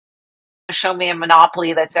show me a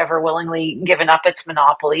monopoly that's ever willingly given up its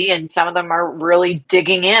monopoly. And some of them are really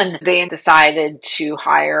digging in. They decided to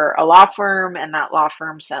hire a law firm, and that law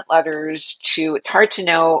firm sent letters to, it's hard to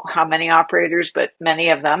know how many operators, but many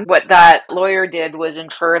of them. What that lawyer did was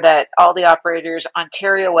infer that all the operators'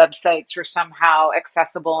 Ontario websites were somehow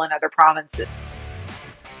accessible in other provinces.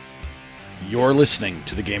 You're listening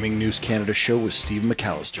to the Gaming News Canada show with Steve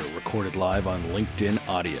McAllister, recorded live on LinkedIn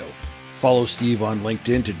Audio. Follow Steve on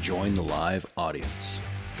LinkedIn to join the live audience.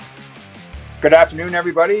 Good afternoon,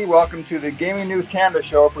 everybody. Welcome to the Gaming News Canada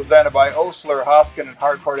show presented by Osler, Hoskin, and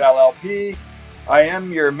Harcourt LLP. I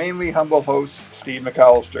am your mainly humble host, Steve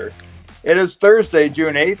McAllister. It is Thursday,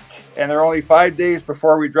 June 8th, and there are only 5 days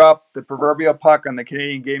before we drop the proverbial puck on the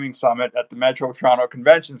Canadian Gaming Summit at the Metro Toronto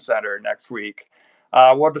Convention Centre next week.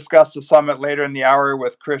 We'll discuss the summit later in the hour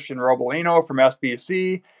with Christian Robolino from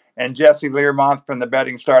SBC and Jesse Learmonth from the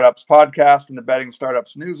Betting Startups podcast and the Betting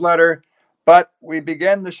Startups newsletter. But we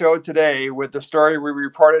begin the show today with the story we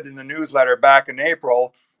reported in the newsletter back in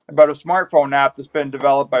April about a smartphone app that's been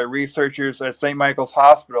developed by researchers at St. Michael's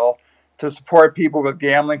Hospital to support people with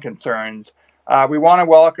gambling concerns. We want to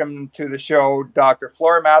welcome to the show Dr.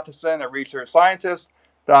 Flora Matheson, a research scientist,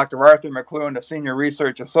 Dr. Arthur McLuhan, a senior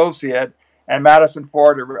research associate, and Madison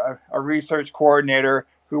Ford, a research coordinator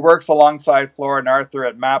who works alongside Flora and Arthur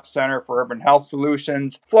at MAP Center for Urban Health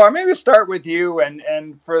Solutions. Flora, maybe start with you,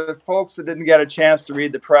 and for the folks that didn't get a chance to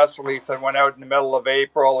read the press release that went out in the middle of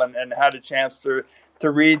April and had a chance to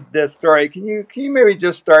read this story, can you maybe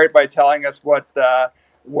just start by telling us what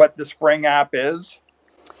the Spring app is?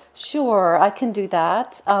 Sure, I can do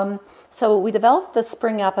that. So we developed the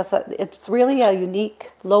Spring app it's really a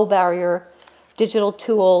unique, low barrier digital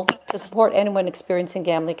tool to support anyone experiencing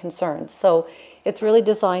gambling concerns. So it's really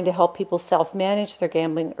designed to help people self-manage their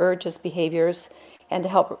gambling urges, behaviors, and to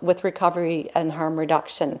help with recovery and harm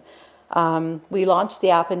reduction. We launched the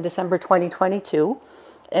app in December 2022,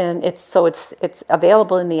 and it's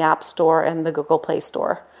available in the App Store and the Google Play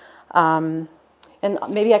Store. And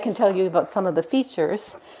maybe I can tell you about some of the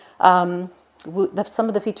features. Some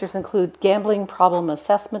of the features include gambling problem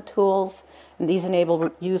assessment tools, and these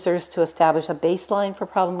enable users to establish a baseline for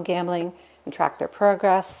problem gambling and track their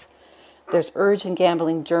progress. There's urge and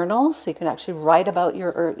gambling journals, so you can actually write about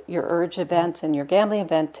your urge event and your gambling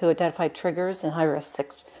event to identify triggers in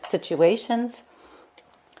high-risk situations.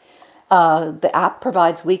 The app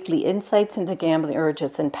provides weekly insights into gambling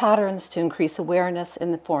urges and patterns to increase awareness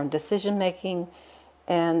and informed decision-making.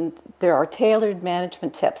 And there are tailored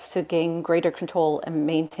management tips to gain greater control and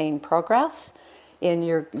maintain progress in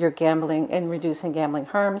your gambling and reducing gambling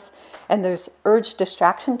harms. And there's urge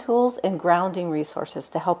distraction tools and grounding resources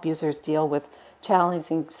to help users deal with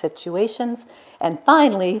challenging situations. And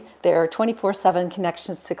finally, there are 24/7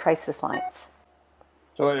 connections to crisis lines.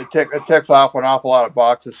 So it ticks off an awful lot of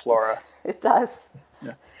boxes, Flora. It does.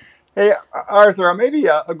 Yeah. Hey, Arthur, maybe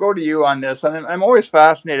I'll go to you on this. I'm always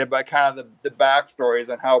fascinated by kind of the backstories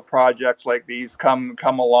and how projects like these come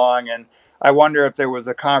along, and I wonder if there was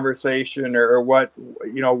a conversation or what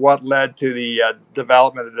led to the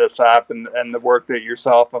development of this app and the work that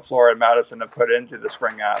yourself and Flora and Madison have put into the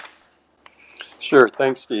Spring app. Sure,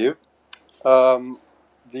 thanks, Steve.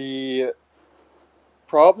 The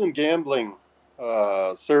problem gambling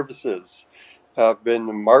services have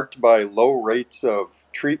been marked by low rates of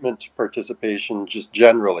treatment participation just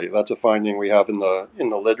generally. That's a finding we have in the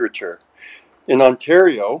literature. In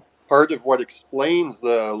Ontario, part of what explains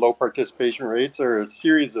the low participation rates are a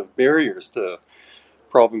series of barriers to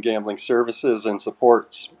problem gambling services and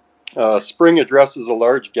supports. Spring addresses a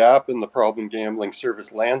large gap in the problem gambling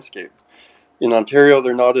service landscape. In Ontario,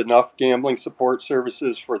 there are not enough gambling support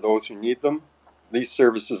services for those who need them. These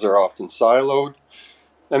services are often siloed,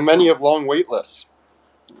 and many have long wait lists.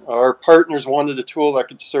 Our partners wanted a tool that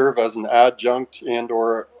could serve as an adjunct and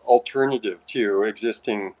or alternative to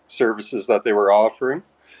existing services that they were offering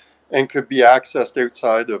and could be accessed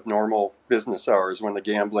outside of normal business hours when the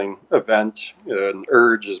gambling event and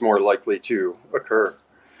urge is more likely to occur.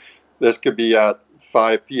 This could be at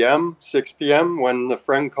 5 p.m., 6 p.m. when a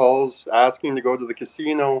friend calls asking to go to the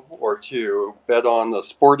casino or to bet on a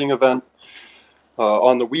sporting event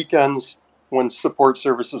on the weekends when support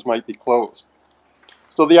services might be closed.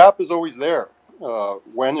 So the app is always there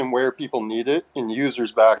when and where people need it in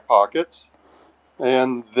users' back pockets.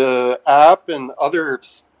 And the app and other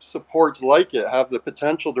supports like it have the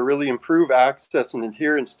potential to really improve access and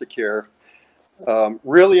adherence to care,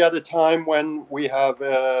 really at a time when we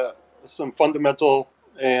have some fundamental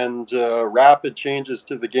and rapid changes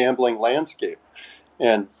to the gambling landscape.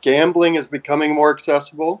 And gambling is becoming more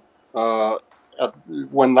accessible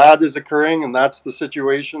when that is occurring and that's the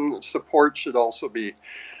situation, support should also be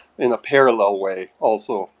in a parallel way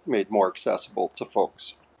also made more accessible to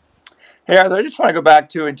folks. Hey, Arthur, I just want to go back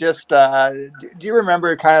to and just do you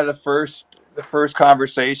remember kind of the first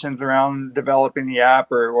conversations around developing the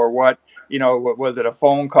app, or what? Was it a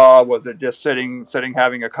phone call? Was it just sitting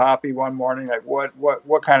having a coffee one morning? Like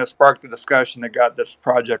what kind of sparked the discussion that got this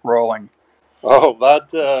project rolling? Oh,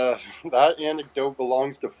 that anecdote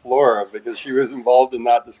belongs to Flora because she was involved in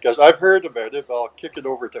that discussion. I've heard about it, but I'll kick it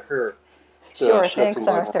over to her. Sure, thanks,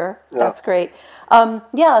 Arthur. Yeah. That's great.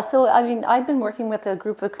 So I mean, I've been working with a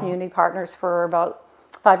group of community partners for about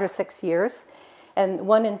 5 or 6 years, and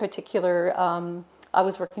one in particular I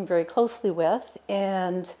was working very closely with,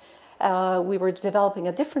 and we were developing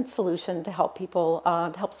a different solution to help people,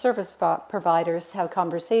 to help service providers have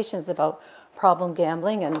conversations about problem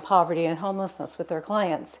gambling and poverty and homelessness with their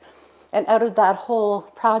clients. And out of that whole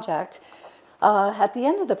project, at the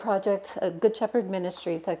end of the project, Good Shepherd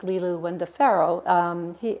Ministries, like Lilu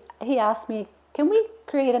Wendafaro, he asked me, can we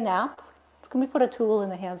create an app? Can we put a tool in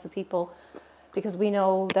the hands of people? Because we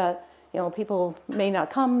know that people may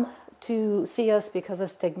not come to see us because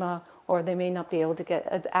of stigma, or they may not be able to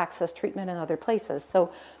get access treatment in other places.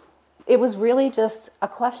 So it was really just a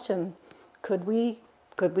question: could we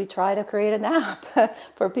try to create an app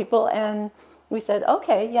for people? And we said,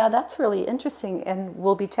 okay, yeah, that's really interesting and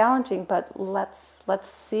will be challenging, but let's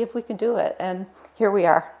see if we can do it. And here we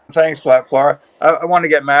are. Thanks, Flora. I want to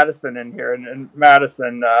get Madison in here. And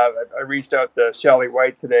Madison, I reached out to Shelley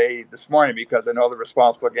White this morning, because I know the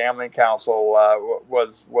Responsible Gambling Council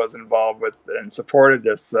was involved with and supported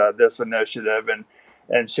this initiative.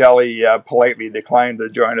 And Shelley politely declined to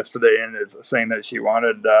join us today, and is saying that she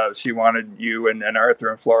wanted you and Arthur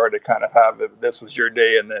and Flora to kind of have this was your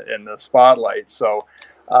day in the spotlight. So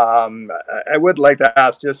I would like to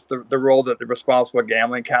ask just the role that the Responsible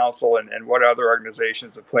Gambling Council and what other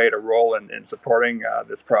organizations have played a role in supporting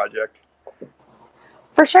this project.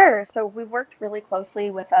 For sure. So we worked really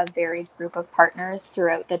closely with a varied group of partners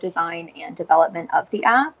throughout the design and development of the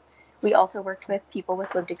app. We also worked with people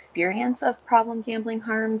with lived experience of problem gambling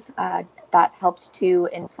harms that helped to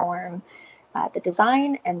inform the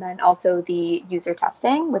design, and then also the user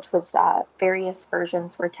testing, which was various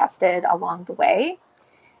versions were tested along the way.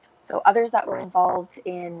 So others that were involved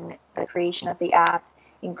in the creation of the app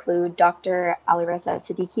include Dr. Alireza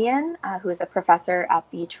Sadikian, who is a professor at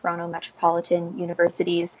the Toronto Metropolitan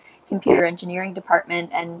University's Computer Engineering Department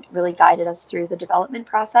and really guided us through the development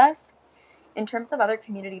process. In terms of other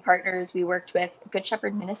community partners, we worked with Good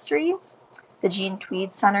Shepherd Ministries, the Jean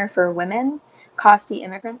Tweed Center for Women, Costi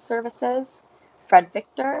Immigrant Services, Fred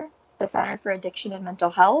Victor, the Center for Addiction and Mental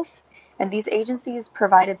Health, and these agencies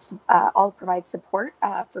all provide support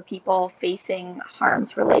for people facing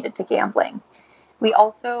harms related to gambling. We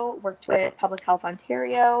also worked with Public Health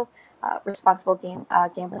Ontario, Responsible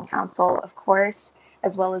Gambling Council, of course,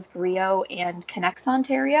 as well as GRIO and Connects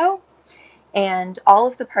Ontario. And all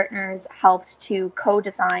of the partners helped to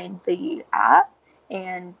co-design the app,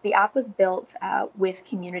 and the app was built with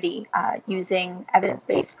community using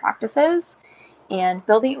evidence-based practices. And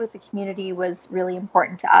building it with the community was really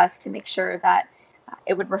important to us to make sure that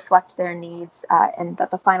it would reflect their needs and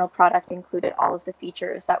that the final product included all of the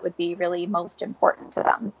features that would be really most important to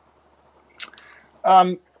them.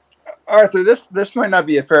 Arthur, this might not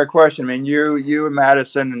be a fair question. I mean, you and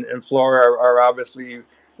Madison and Flora are obviously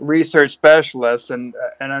research specialists, and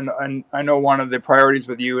I know one of the priorities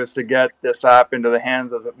with you is to get this app into the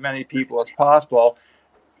hands of as many people as possible.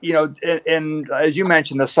 And as you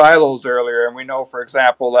mentioned the silos earlier, and we know, for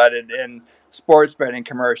example, that in sports betting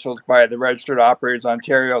commercials by the Registered Operators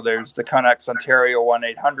Ontario, there's the Connects Ontario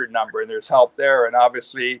 1-800 number, and there's help there. And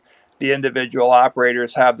obviously, the individual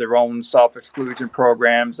operators have their own self-exclusion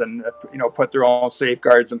programs and put their own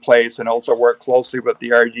safeguards in place, and also work closely with the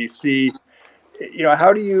RGC.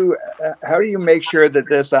 How do you make sure that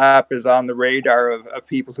this app is on the radar of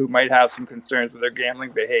people who might have some concerns with their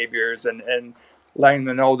gambling behaviors, and letting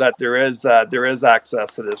them know that there is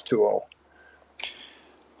access to this tool?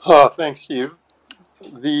 Oh, thanks, Steve.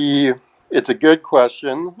 It's a good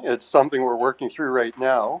question. It's something we're working through right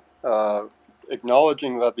now,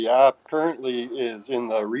 acknowledging that the app currently is in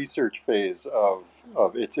the research phase of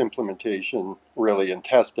its implementation, really, and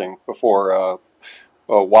testing before a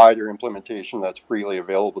wider implementation that's freely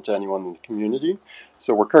available to anyone in the community.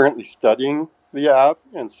 So we're currently studying the app,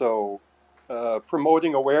 and so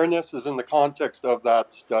promoting awareness is in the context of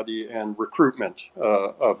that study and recruitment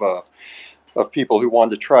of people who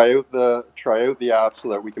want to try out the app so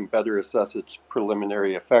that we can better assess its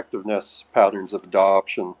preliminary effectiveness, patterns of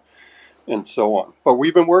adoption, and so on. But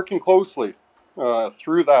we've been working closely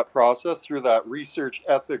through that process, through that research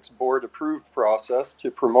ethics board approved process to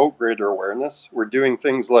promote greater awareness. We're doing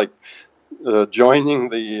things like joining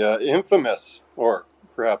the infamous, or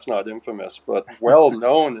perhaps not infamous, but well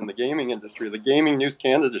known in the gaming industry, the Gaming News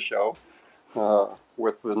Canada show,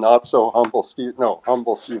 with the not so humble Steve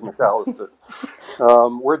McAllister.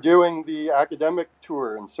 We're doing the academic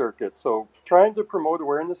tour and circuit, so trying to promote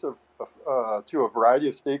awareness to a variety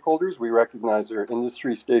of stakeholders. We recognize there are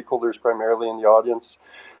industry stakeholders primarily in the audience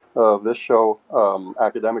of this show,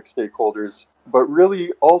 academic stakeholders, but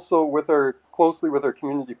really also closely with our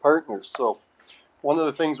community partners. So one of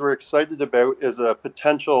the things we're excited about is a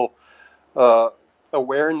potential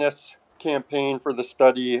awareness campaign for the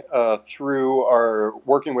study through our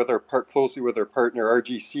working with closely with our partner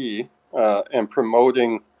RGC and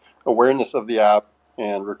promoting awareness of the app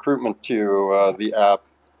and recruitment to the app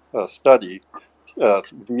study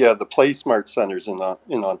via the PlaySmart centers in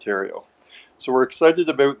Ontario. So we're excited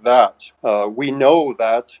about that. We know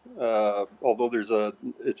that although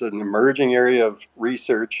it's an emerging area of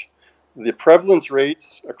research, the prevalence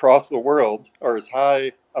rates across the world are as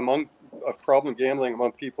high of problem gambling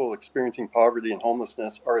among people experiencing poverty and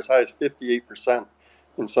homelessness are as high as 58%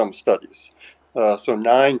 in some studies. So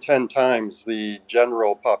 9-10 times the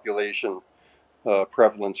general population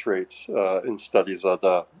prevalence rates in studies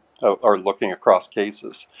that are looking across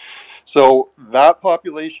cases. So that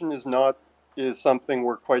population is something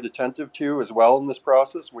we're quite attentive to as well in this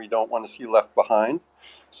process. We don't want to see left behind.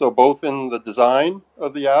 So both in the design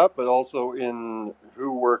of the app, but also in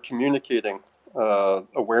who we're communicating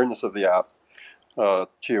awareness of the app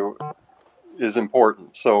to is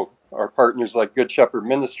important. So our partners like Good Shepherd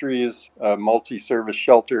Ministries, multi-service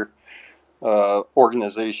shelter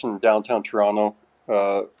organization downtown Toronto,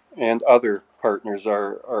 and other partners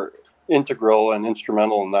are integral and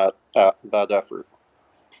instrumental in that effort.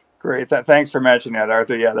 Great. Thanks for mentioning that,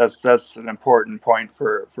 Arthur. Yeah, that's an important point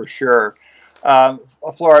for sure.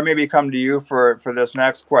 Flora, maybe come to you for this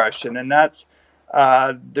next question, and that's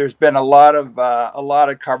there's been a lot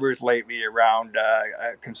of coverage lately around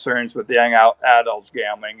concerns with the young adults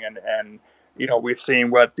gambling, and we've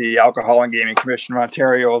seen what the Alcohol and Gaming Commission of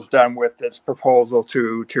Ontario has done with its proposal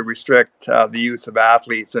to restrict the use of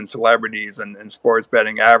athletes and celebrities and sports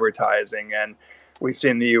betting advertising. And we've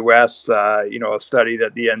seen the U.S., a study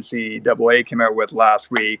that the NCAA came out with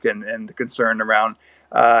last week, and the concern around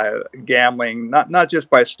gambling, not just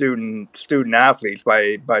by student athletes,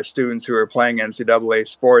 by students who are playing NCAA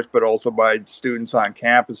sports, but also by students on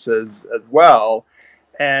campuses as well.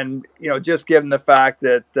 And just given the fact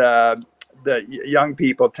that that young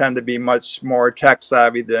people tend to be much more tech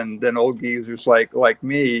savvy than old geezers like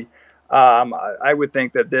me, I would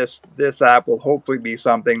think that this app will hopefully be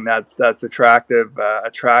something that's attractive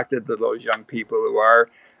to those young people who are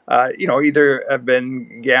either have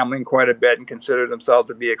been gambling quite a bit and consider themselves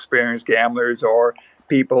to be experienced gamblers, or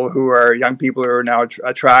young people who are now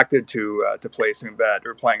attracted to placing a bet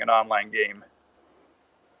or playing an online game.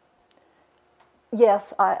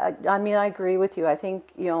 Yes, I mean, I agree with you. I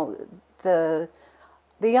think the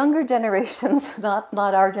younger generations, not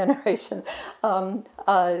our generation,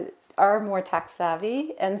 are more tech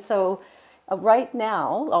savvy, and so right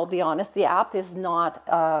now, I'll be honest, the app is not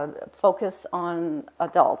focused on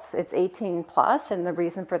adults. It's 18 plus, and the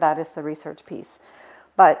reason for that is the research piece.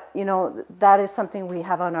 But that is something we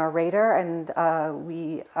have on our radar, and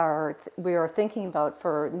we are thinking about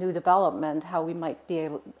for new development how we might be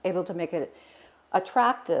able to make it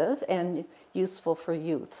attractive and useful for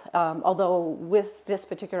youth. Although with this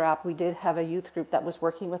particular app, we did have a youth group that was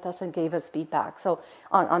working with us and gave us feedback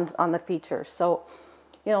on the feature. So,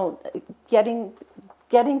 getting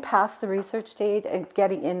past the research stage and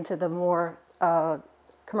getting into the more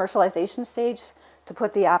commercialization stage to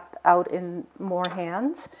put the app out in more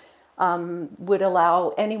hands would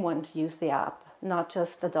allow anyone to use the app, not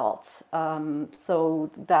just adults.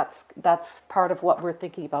 So that's part of what we're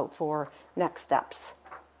thinking about for next steps.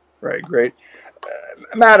 Right, great.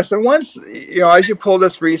 Madison, once as you pull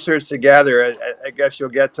this research together, I guess you'll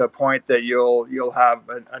get to a point that you'll have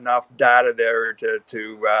enough data there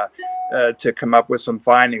to come up with some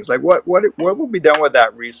findings. Like what will be done with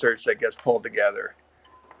that research that gets pulled together?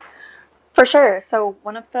 For sure. So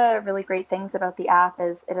one of the really great things about the app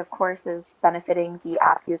is it, of course, is benefiting the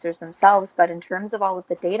app users themselves. But in terms of all of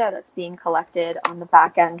the data that's being collected on the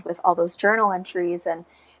back end with all those journal entries and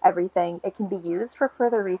everything, it can be used for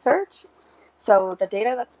further research. So the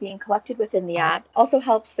data that's being collected within the app also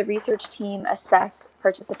helps the research team assess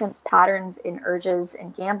participants' patterns in urges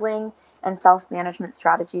in gambling and self-management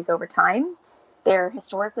strategies over time. There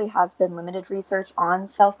historically has been limited research on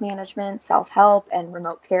self-management, self-help, and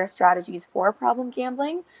remote care strategies for problem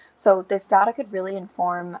gambling. So this data could really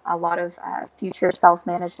inform a lot of future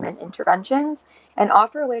self-management interventions and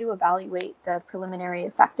offer a way to evaluate the preliminary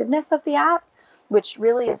effectiveness of the app, which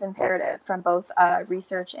really is imperative from both a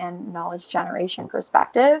research and knowledge generation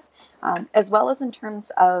perspective, as well as in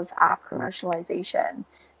terms of app commercialization.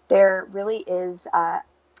 There really is a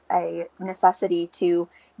necessity to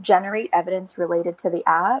generate evidence related to the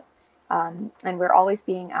app. And we're always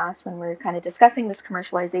being asked when we're kind of discussing this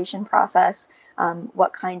commercialization process,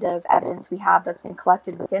 what kind of evidence we have that's been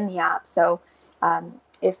collected within the app. So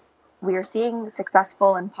if we are seeing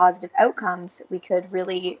successful and positive outcomes, we could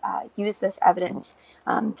really use this evidence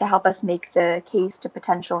to help us make the case to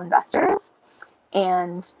potential investors.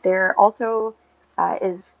 And there also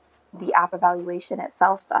is the app evaluation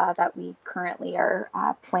itself that we currently are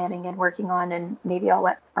planning and working on. And maybe I'll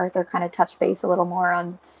let Arthur kind of touch base a little more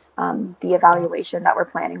on the evaluation that we're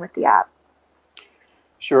planning with the app.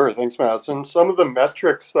 Sure, thanks, Madison. Some of the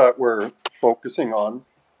metrics that we're focusing on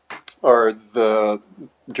are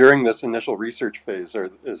during this initial research phase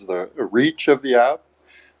is the reach of the app,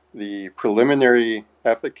 the preliminary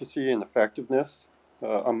efficacy and effectiveness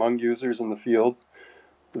among users in the field,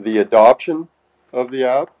 the adoption of the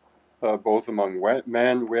app, both among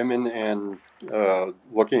men, women, and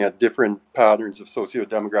looking at different patterns of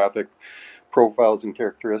socio-demographic profiles and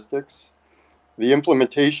characteristics. The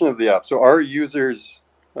implementation of the app. So our users,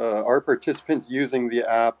 our participants using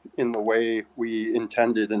the app in the way we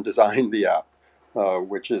intended and designed the app,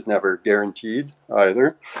 which is never guaranteed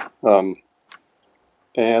either. And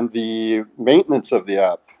the maintenance of the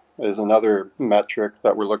app is another metric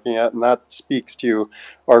that we're looking at, and that speaks to,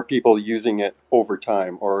 are people using it over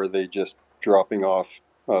time, or are they just dropping off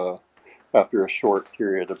after a short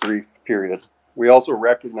period, a brief period. We also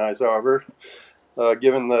recognize, however,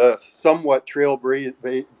 given the somewhat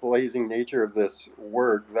trailblazing nature of this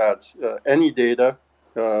work, that any data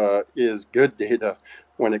is good data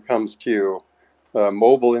when it comes to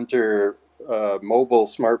mobile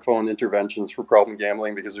smartphone interventions for problem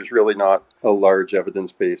gambling, because there's really not a large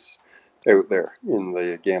evidence base out there in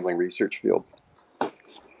the gambling research field.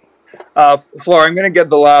 Flora, I'm going to give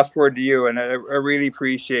the last word to you, and I really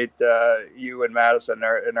appreciate you and Madison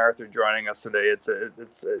and Arthur joining us today.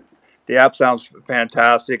 The app sounds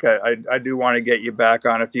fantastic. I do want to get you back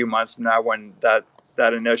on a few months from now when that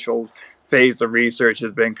initial phase of research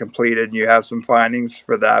has been completed and you have some findings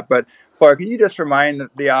for that. But Flora, can you just remind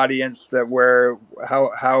the audience that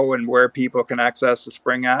how and where people can access the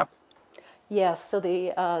Spring app? Yes, so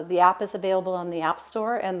the app is available on the App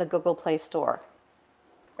Store and the Google Play Store.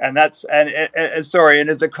 And is it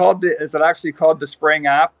actually called the Spring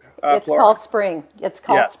app? It's Flora? called Spring. It's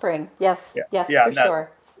called Spring. Yes, for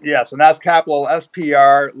sure. Yes, and that's capital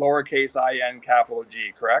SPR, lowercase IN, capital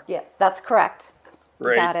G, correct? Yeah, that's correct.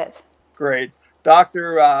 Great. You got it. Great.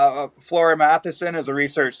 Dr. Flora Matheson is a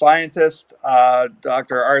research scientist.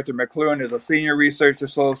 Dr. Arthur McLuhan is a senior research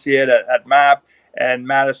associate at MAP. And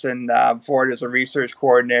Madison Ford is a research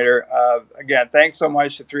coordinator. Again, thanks so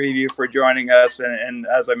much to three of you for joining us. And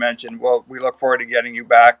as I mentioned, we look forward to getting you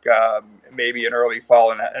back maybe in early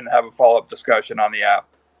fall and have a follow-up discussion on the app.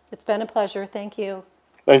 It's been a pleasure. Thank you.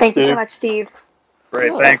 Thank you so much, Steve.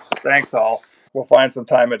 Great. Thanks all. We'll find some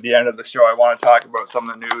time at the end of the show. I want to talk about some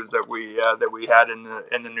of the news that we had in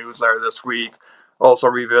the newsletter this week. Also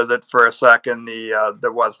revisit for a second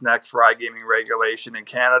the What's Next for iGaming Regulation in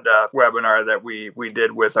Canada webinar that we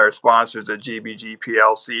did with our sponsors at GBG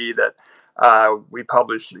PLC that we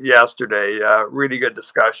published yesterday. Really good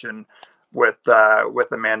discussion with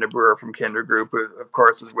Amanda Brewer from Kinder Group, who of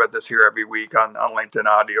course is with us here every week on LinkedIn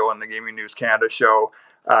Audio and the Gaming News Canada show.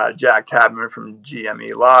 Jack Tabman from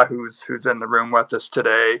GME Law, who's in the room with us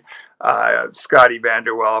today, Scotty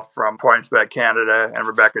Vanderwell from PointsBet Canada, and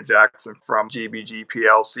Rebecca Jackson from GBG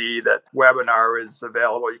PLC. That webinar is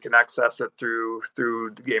available. You can access it through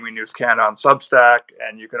the Gaming News Canada on Substack,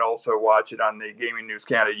 and you can also watch it on the Gaming News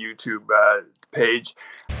Canada YouTube page.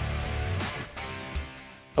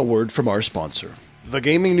 A word from our sponsor. The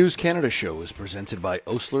Gaming News Canada show is presented by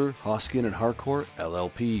Osler, Hoskin & Harcourt,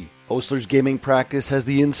 LLP. Osler's gaming practice has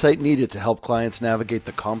the insight needed to help clients navigate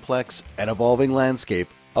the complex and evolving landscape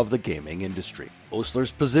of the gaming industry.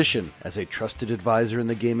 Osler's position as a trusted advisor in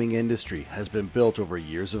the gaming industry has been built over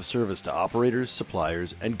years of service to operators,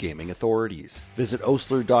 suppliers, and gaming authorities. Visit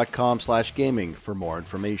osler.com/gaming for more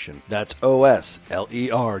information. That's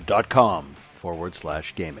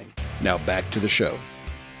OSLER.com/gaming. Now back to the show.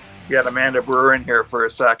 get Amanda Brewer in here for a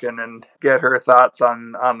second and get her thoughts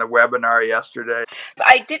on the webinar yesterday.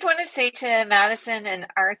 I did want to say to Madison and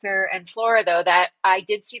Arthur and Flora, though, that I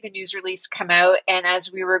did see the news release come out. And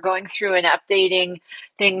as we were going through and updating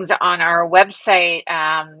things on our website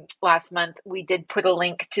last month, we did put a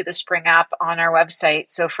link to the Spring app on our website.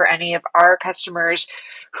 So for any of our customers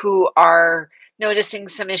who are noticing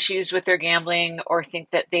some issues with their gambling or think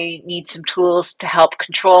that they need some tools to help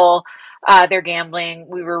control their gambling,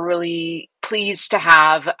 we were really pleased to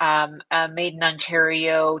have a Made in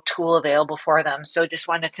Ontario tool available for them. So just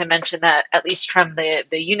wanted to mention that, at least from the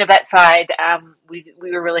Unibet side, we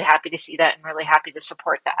were really happy to see that and really happy to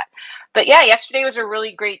support that. But yeah, yesterday was a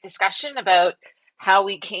really great discussion about how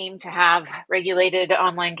we came to have regulated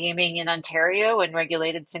online gaming in Ontario and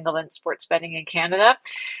regulated single event sports betting in Canada.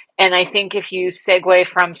 And I think if you segue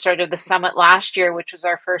from sort of the summit last year, which was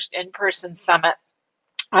our first in-person summit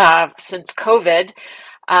since COVID,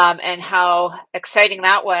 and how exciting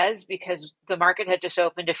that was, because the market had just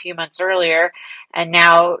opened a few months earlier. And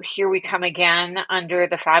now here we come again under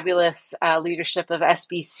the fabulous leadership of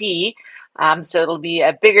SBC. So it'll be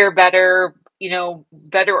a bigger, better,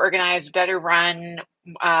 better organized, better run,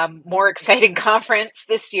 more exciting conference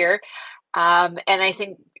this year. And I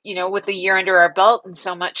think, with the year under our belt and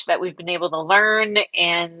so much that we've been able to learn,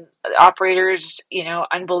 and operators,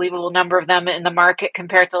 unbelievable number of them in the market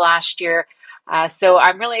compared to last year. So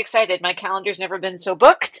I'm really excited. My calendar's never been so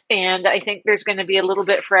booked, and I think there's going to be a little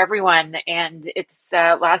bit for everyone. And it's,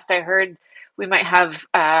 last I heard, we might have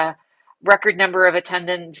a record number of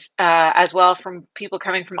attendance as well, from people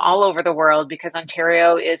coming from all over the world, because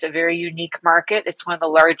Ontario is a very unique market. It's one of the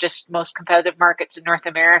largest, most competitive markets in North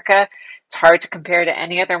America. It's hard to compare to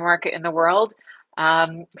any other market in the world.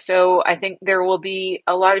 So I think there will be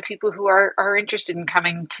a lot of people who are interested in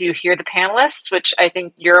coming to hear the panelists, which I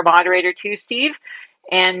think you're a moderator too, Steve,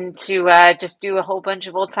 and to just do a whole bunch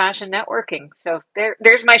of old-fashioned networking. So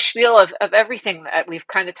there's my spiel of everything that we've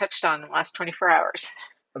kind of touched on in the last 24 hours.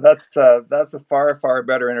 That's a far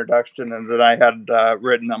better introduction than I had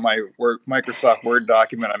written on my Microsoft Word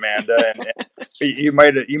document, Amanda. And you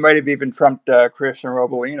might have even trumped Christian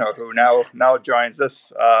Robolino, who now joins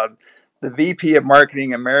us, the VP of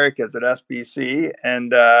Marketing Americas at SBC.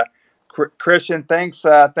 And Christian, thanks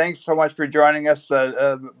so much for joining us.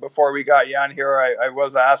 Before we got you on here, I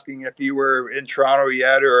was asking if you were in Toronto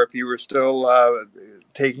yet, or if you were still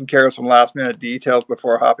taking care of some last minute details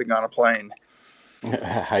before hopping on a plane.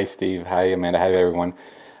 Hi, Steve. Hi, Amanda. Hi, everyone.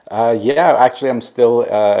 Yeah, actually, I'm still,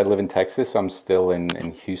 I live in Texas, so I'm still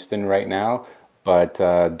in Houston right now, but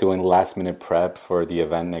doing last minute prep for the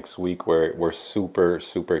event next week. We're super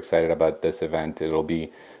excited about this event. It'll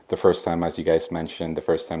be the first time, as you guys mentioned, the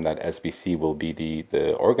first time that SBC will be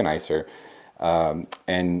the organizer.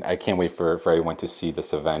 And I can't wait for everyone to see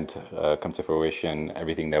this event come to fruition,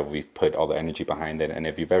 everything that we've put all the energy behind it. And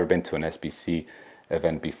if you've ever been to an SBC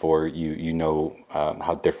event before, you know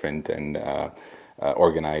how different and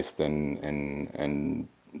organized and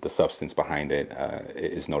the substance behind it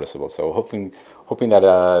is noticeable. So hoping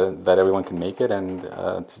that everyone can make it, and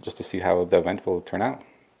just to see how the event will turn out.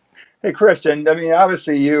 Hey, Christian, I mean,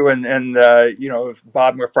 obviously you and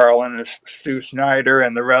Bob McFarland and Stu Schneider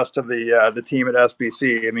and the rest of the team at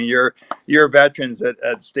SBC. I mean, you're veterans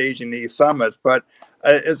at staging these summits, but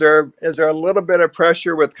is there a little bit of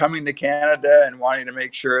pressure with coming to Canada and wanting to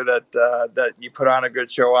make sure that you put on a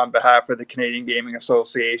good show on behalf of the Canadian Gaming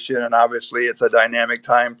Association? And obviously, it's a dynamic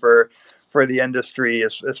time for the industry,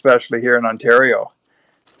 especially here in Ontario.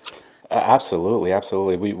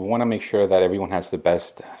 Absolutely. We want to make sure that everyone has the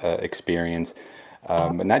best experience.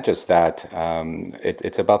 And not just that,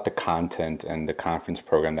 it's about the content and the conference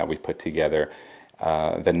program that we put together,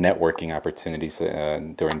 the networking opportunities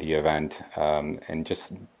during the event, and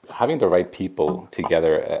just having the right people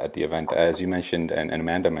together at the event. As you mentioned, and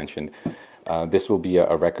Amanda mentioned, this will be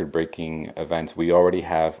a record-breaking event. We already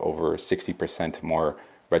have over 60% more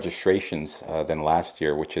registrations than last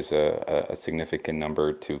year, which is a significant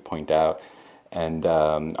number to point out. And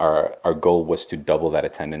our goal was to double that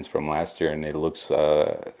attendance from last year, and it looks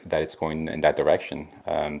that it's going in that direction.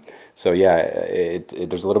 So yeah,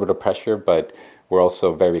 there's a little bit of pressure, but we're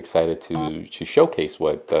also very excited to showcase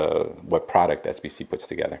what product SBC puts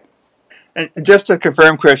together. And just to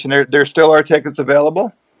confirm, Christian, there still are tickets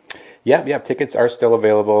available? Yeah, tickets are still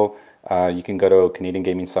available. You can go to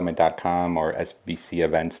CanadianGamingSummit.com or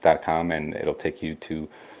SBCEvents.com, and it'll take you to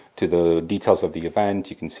the details of the event.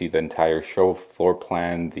 You can see the entire show floor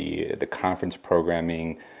plan, the conference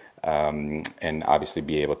programming, and obviously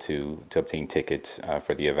be able to obtain tickets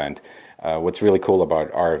for the event. What's really cool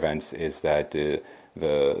about our events is that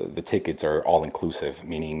the tickets are all inclusive,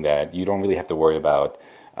 meaning that you don't really have to worry about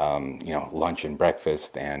lunch and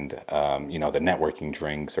breakfast and the networking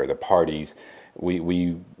drinks or the parties.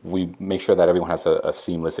 We make sure that everyone has a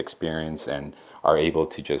seamless experience and are able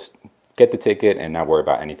to just get the ticket and not worry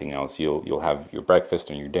about anything else. You'll have your breakfast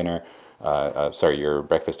and your dinner, your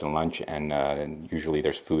breakfast and lunch, and usually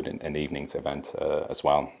there's food in the evening's event as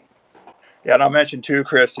well. Yeah, and I'll mention too,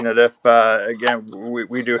 Christian, that if again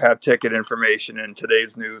we do have ticket information in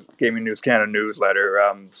today's Gaming News Canada newsletter.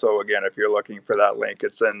 So again, if you're looking for that link,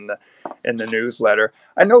 it's in the newsletter.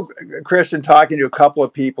 I know, Christian, talking to a couple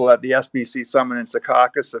of people at the SBC Summit in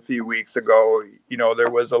Secaucus a few weeks ago, there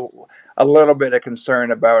was a little bit of concern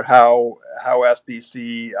about how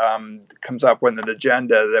SBC comes up with an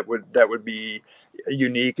agenda that would be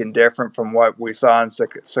unique and different from what we saw in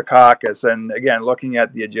Secaucus. And again, looking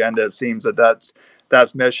at the agenda, it seems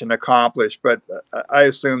that's mission accomplished. But I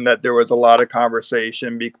assume that there was a lot of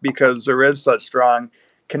conversation because there is such strong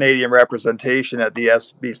Canadian representation at the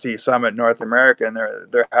SBC Summit North America, and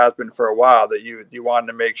there has been for a while, that you wanted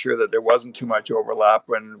to make sure that there wasn't too much overlap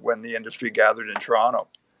when the industry gathered in Toronto.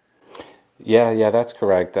 Yeah, that's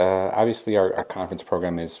correct. Obviously, our conference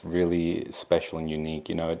program is really special and unique.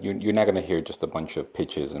 You're not going to hear just a bunch of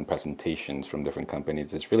pitches and presentations from different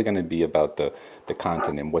companies. It's really going to be about the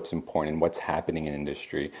content and what's important, what's happening in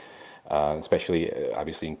industry, especially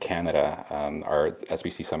obviously in Canada. Our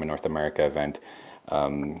SBC Summit North America event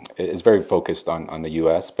is very focused on the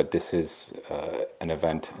U.S., but this is an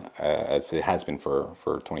event, as it has been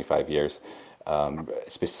for 25 years,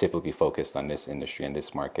 specifically focused on this industry and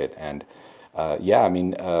this market. And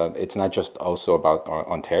it's not just also about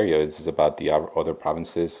Ontario. This is about the other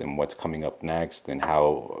provinces and what's coming up next, and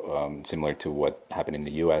how, similar to what happened in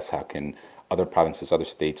the U.S., how can other provinces, other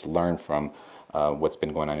states learn from what's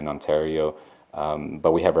been going on in Ontario.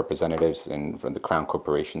 But we have representatives from the crown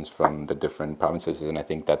corporations from the different provinces, and I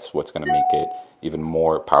think that's what's going to make it even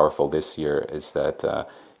more powerful this year, is that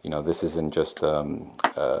this isn't just an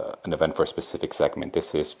event for a specific segment.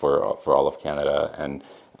 This is for all of Canada, and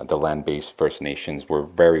the land-based First Nations were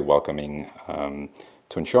very welcoming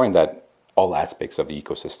to ensuring that all aspects of the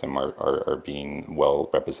ecosystem are being well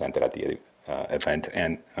represented at the event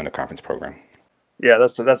and on the conference program. Yeah,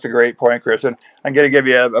 that's a great point, Christian. I'm going to give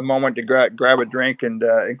you a moment to grab a drink and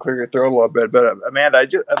clear your throat a little bit. But Amanda,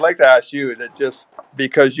 I'd like to ask you that, just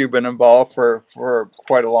because you've been involved for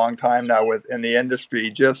quite a long time now in the industry,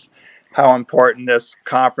 just how important this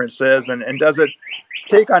conference is, and does it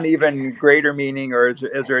take on even greater meaning, or is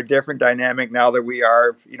there a different dynamic now that we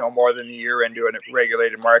are more than a year into a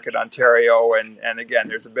regulated market, Ontario, and again,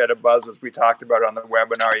 there's a bit of buzz, as we talked about on the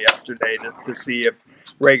webinar yesterday, to see if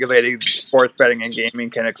regulating sports betting and gaming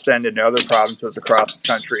can extend into other provinces across the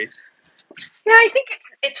country. Yeah, I think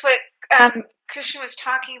it's what Christian was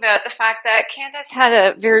talking about, the fact that Canada's had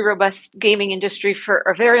a very robust gaming industry for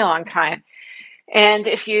a very long time. And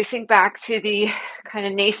if you think back to the kind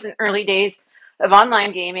of nascent early days of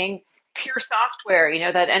online gaming, pure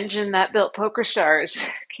software, that engine that built PokerStars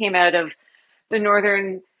came out of the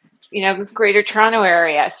northern, greater Toronto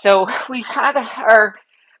area. So we've had our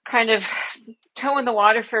kind of toe in the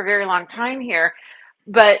water for a very long time here.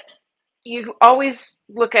 But you always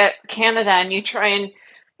look at Canada and you try and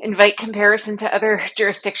invite comparison to other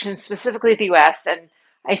jurisdictions, specifically the US. And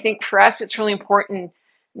I think for us, it's really important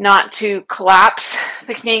not to collapse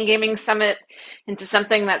the Canadian Gaming Summit into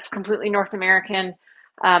something that's completely North American,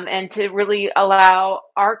 and to really allow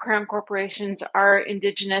our crown corporations, our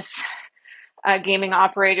Indigenous gaming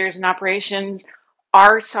operators and operations,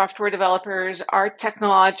 our software developers, our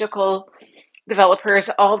technological developers,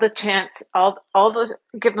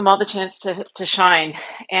 give them all the chance to shine.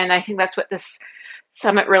 And I think that's what this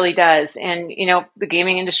summit really does. And, the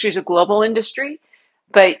gaming industry is a global industry.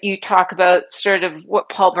 But you talk about sort of what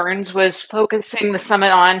Paul Burns was focusing the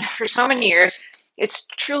summit on for so many years. It's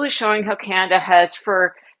truly showing how Canada has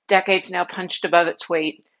for decades now punched above its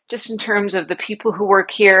weight, just in terms of the people who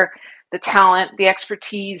work here, the talent, the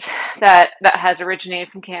expertise that has originated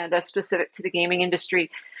from Canada specific to the gaming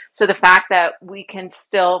industry. So the fact that we can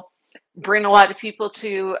still bring a lot of people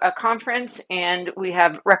to a conference, and we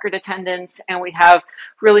have record attendance, and we have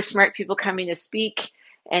really smart people coming to speak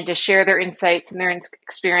and to share their insights and their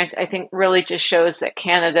experience, I think really just shows that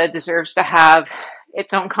Canada deserves to have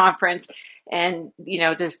its own conference, and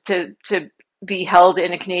just to be held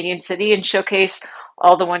in a Canadian city and showcase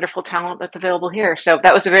all the wonderful talent that's available here. So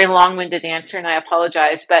that was a very long-winded answer, and I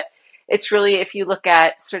apologize, but it's really, if you look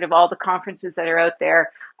at sort of all the conferences that are out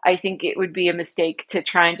there, I think it would be a mistake to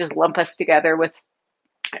try and just lump us together with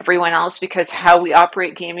everyone else, because how we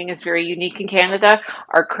operate gaming is very unique in Canada.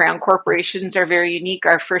 Our crown corporations are very unique.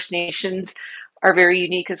 Our First Nations are very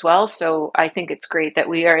unique as well. So I think it's great that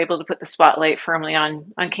we are able to put the spotlight firmly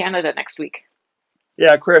on Canada next week.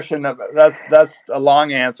 Yeah, Christian, that's a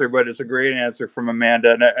long answer, but it's a great answer from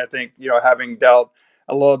Amanda. And I think, having dealt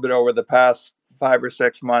a little bit over the past 5 or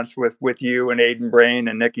 6 months with you and Aidan Brain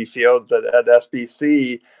and Nikki Fields at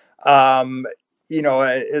SBC, you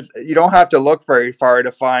don't have to look very far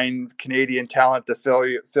to find Canadian talent to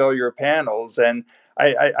fill your panels. And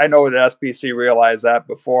I know that SBC realized that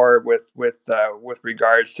before with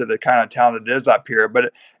regards to the kind of talent that is up here,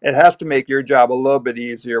 but it has to make your job a little bit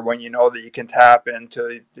easier when you know that you can tap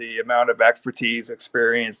into the amount of expertise,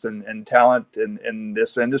 experience, and talent in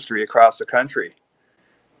this industry across the country.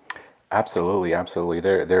 Absolutely, absolutely.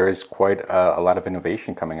 There is quite a lot of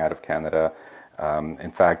innovation coming out of Canada.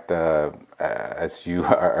 In fact, as you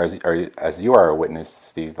are a witness,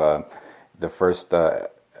 Steve, the first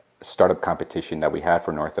startup competition that we had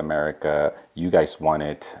for North America, you guys won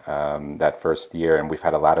it that first year, and we've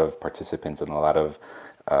had a lot of participants and a lot of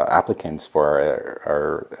applicants for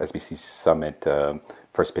our SBC Summit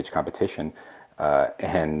first pitch competition,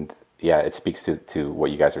 and yeah, it speaks to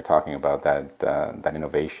what you guys are talking about, that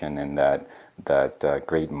innovation and that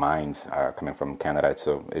great minds are coming from Canada.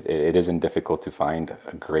 So it isn't difficult to find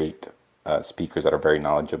great speakers that are very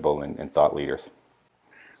knowledgeable and thought leaders.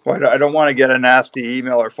 Well, I don't want to get a nasty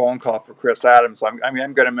email or phone call for Chris Adams. I'm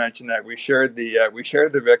going to mention that we shared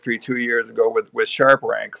the victory 2 years ago with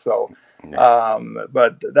SharpRank. So,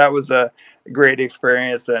 but that was a great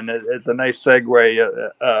experience, and it's a nice segue,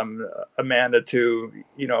 Amanda. To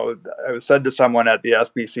I said to someone at the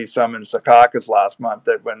SBC Summit in Secaucus last month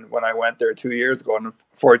that when I went there 2 years ago, and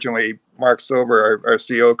unfortunately Mark Silver, our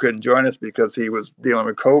CEO, couldn't join us because he was dealing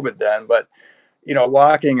with COVID then, but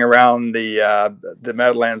walking around the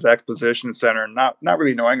Meadowlands Exposition Center, not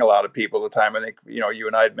really knowing a lot of people at the time. I think you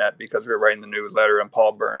and I had met because we were writing the newsletter, and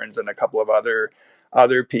Paul Burns and a couple of other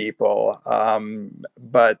people.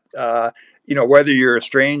 But whether you're a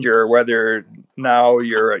stranger or whether now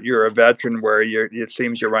you're a veteran, where it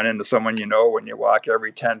seems you run into someone when you walk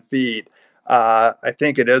every 10 feet. I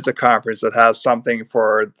think it is a conference that has something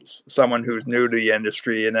for someone who's new to the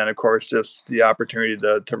industry, and then of course just the opportunity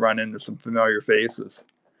to run into some familiar faces.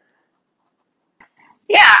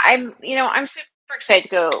 Yeah, I'm super excited to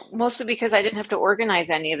go, mostly because I didn't have to organize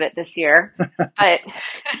any of it this year. But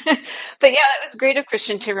but yeah, that was great of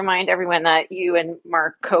Christian to remind everyone that you and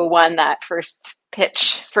Mark co-won that first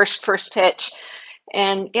pitch.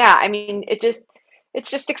 And yeah, I mean, it's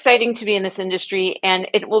just exciting to be in this industry, and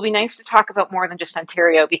it will be nice to talk about more than just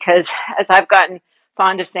Ontario, because as I've gotten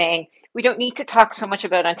fond of saying, we don't need to talk so much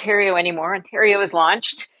about Ontario anymore. Ontario is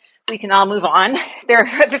launched. We can all move on. There are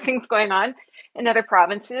other things going on in other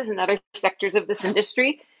provinces and other sectors of this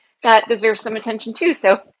industry that deserve some attention too.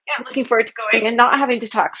 So yeah, I'm looking forward to going and not having to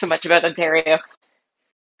talk so much about Ontario.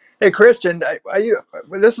 Hey, Christian,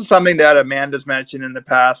 this is something that Amanda's mentioned in the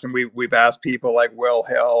past, and we've asked people like Will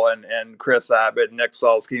Hill and Chris Abbott and Nick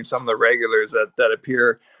Sulsky and some of the regulars that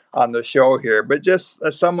appear on the show here. But just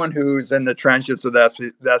as someone who's in the trenches of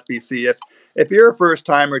the SBC, if you're a first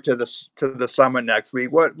timer to the summit next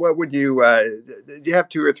week, what would you do? You have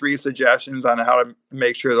 2 or 3 suggestions on how to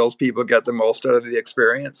make sure those people get the most out of the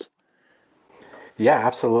experience? Yeah,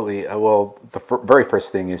 absolutely. Well, the very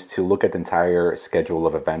first thing is to look at the entire schedule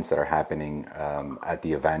of events that are happening at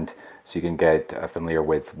the event, so you can get familiar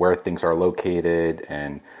with where things are located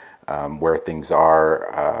and where things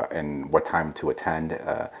are and what time to attend.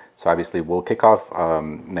 So obviously, we'll kick off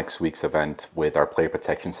next week's event with our Player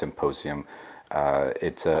Protection Symposium.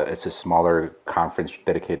 It's a smaller conference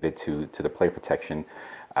dedicated to the player protection,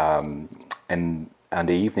 and on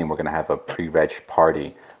the evening we're going to have a pre-reg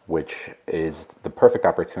party, which is the perfect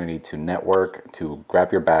opportunity to network, to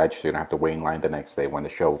grab your badge so you don't have to wait in line the next day when the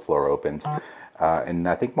show floor opens. And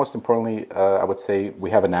I think most importantly, I would say we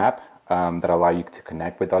have an app that allow you to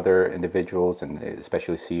connect with other individuals and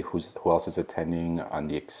especially see who else is attending on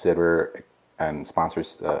the exhibitor and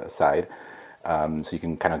sponsors side. So you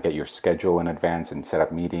can kind of get your schedule in advance and set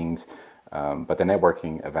up meetings. But the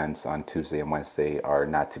networking events on Tuesday and Wednesday are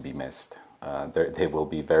not to be missed. They will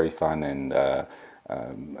be very fun, and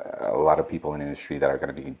a lot of people in the industry that are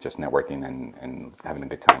going to be just networking and having a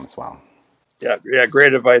good time as well. Yeah,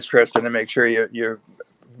 great advice, Tristan, to make sure you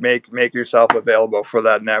make yourself available for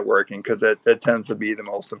that networking, because it tends to be the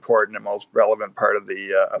most important and most relevant part of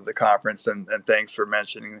the conference. And thanks for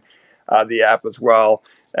mentioning the app as well.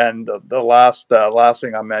 And the last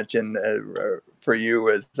thing I'll mention for you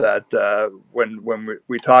is that when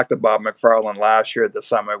we talked to Bob McFarland last year at the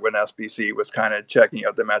summit, when SBC was kind of checking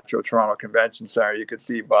out the Metro Toronto Convention Center, you could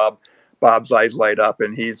see Bob's eyes light up,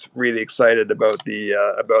 and he's really excited about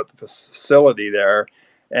the facility there.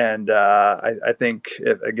 And I think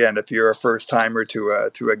if you're a first timer to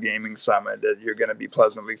a gaming summit, that you're going to be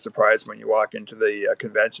pleasantly surprised when you walk into the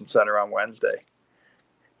convention center on Wednesday.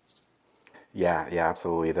 Yeah,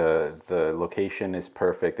 absolutely. The location is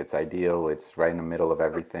perfect. It's ideal. It's right in the middle of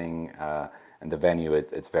everything, and the venue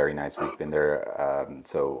it's very nice. We've been there,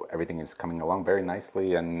 so everything is coming along very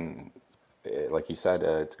nicely. And like you said,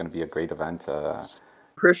 it's going to be a great event.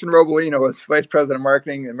 Christian Robolino is Vice President of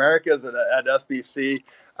Marketing Americas at SBC.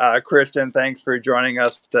 Christian, thanks for joining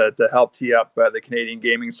us to help tee up the Canadian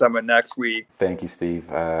Gaming Summit next week. Thank you,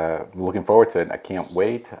 Steve. Looking forward to it. I can't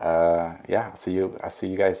wait. I'll see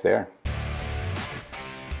you guys there.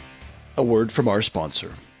 A word from our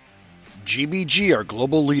sponsor. GBG are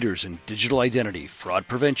global leaders in digital identity, fraud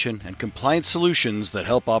prevention, and compliance solutions that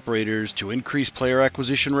help operators to increase player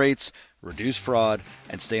acquisition rates, reduce fraud,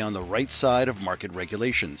 and stay on the right side of market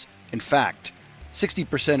regulations. In fact,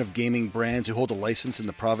 60% of gaming brands who hold a license in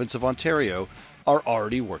the province of Ontario are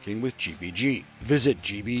already working with GBG. Visit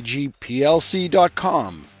gbgplc.com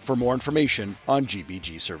for more information on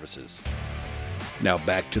GBG services. Now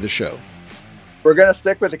back to the show. We're going to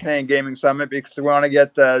stick with the Canadian Gaming Summit because we want to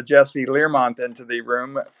get Jesse Learmont into the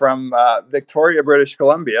room from Victoria, British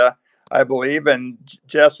Columbia, I believe. And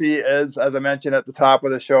Jesse is, as I mentioned at the top of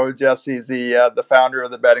the show, Jesse's the founder of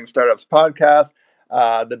the Betting Startups podcast,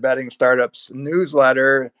 the Betting Startups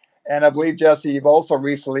newsletter. And I believe, Jesse, you've also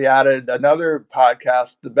recently added another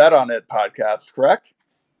podcast, the Bet On It podcast, correct?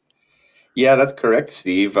 Yeah, that's correct,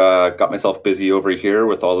 Steve. Got myself busy over here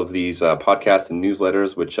with all of these podcasts and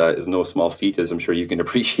newsletters, which is no small feat, as I'm sure you can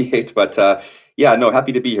appreciate. But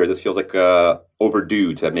happy to be here. This feels like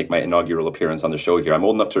overdue to make my inaugural appearance on the show here. I'm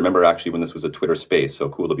old enough to remember actually when this was a Twitter space, so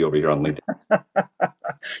cool to be over here on LinkedIn.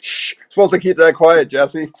 Shh, supposed to keep that quiet,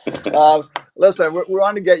 Jesse. Listen, we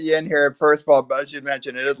want to get you in here. First of all, but as you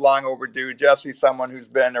mentioned, it is long overdue. Jesse's someone who's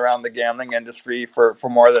been around the gambling industry for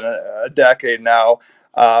more than a decade now.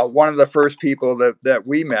 One of the first people that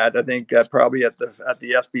we met, I think, probably at the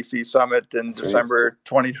SBC Summit in December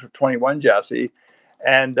 2021, Jesse.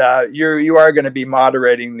 And you are going to be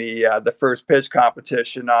moderating the first pitch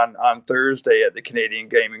competition on Thursday at the Canadian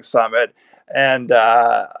Gaming Summit. And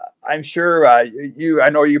I'm sure I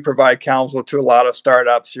know you provide counsel to a lot of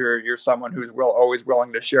startups. You're someone who's always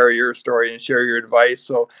willing to share your story and share your advice.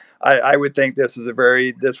 So I would think this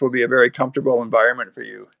will be a very comfortable environment for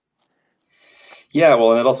you. Yeah,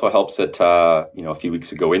 well, and it also helps that, a few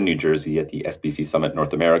weeks ago in New Jersey at the SBC Summit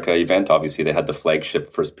North America event, obviously they had the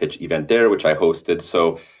flagship first pitch event there, which I hosted.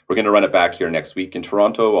 So we're going to run it back here next week in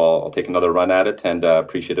Toronto. I'll take another run at it, and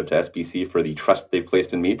appreciative to SBC for the trust they've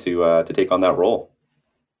placed in me to take on that role.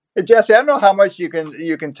 Hey, Jesse, I don't know how much you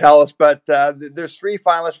can tell us, but there's 3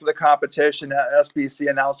 finalists for the competition. SBC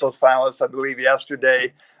announced those finalists, I believe,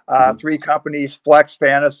 yesterday. 3 companies: Flex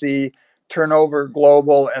Fantasy, Turnover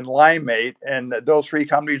Global, and Limemate, and those 3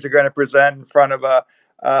 companies are going to present in front of a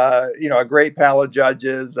great panel of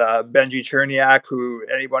judges. Benji Cherniak, who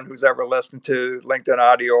anyone who's ever listened to LinkedIn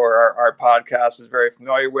Audio or our podcast is very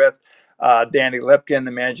familiar with. Danny Lipkin,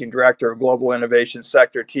 the managing director of Global Innovation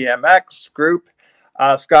Sector TMX Group.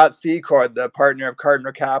 Scott Secord, the partner of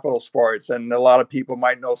Cardinal Capital Sports, and a lot of people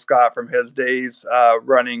might know Scott from his days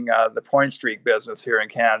running the Point Streak business here in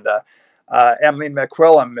Canada. Emily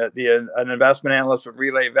McQuillan, an investment analyst with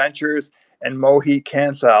Relay Ventures, and Mohit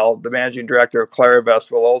Kansal, the managing director of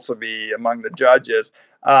Clarinvest, will also be among the judges.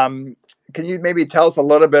 Can you maybe tell us a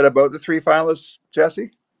little bit about the 3 finalists,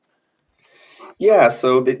 Jesse? Yeah,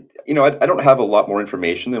 so I don't have a lot more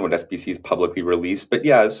information than what SBC's publicly released, but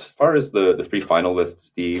yeah, as far as the 3 finalists,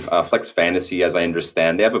 Steve, Flex Fantasy, as I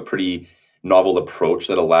understand, they have a pretty novel approach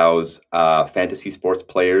that allows fantasy sports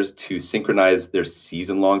players to synchronize their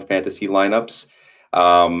season-long fantasy lineups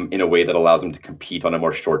in a way that allows them to compete on a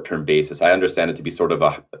more short-term basis. I understand it to be sort of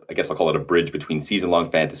I guess I'll call it a bridge between season-long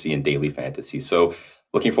fantasy and daily fantasy. So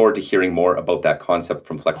looking forward to hearing more about that concept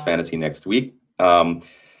from Flex Fantasy next week.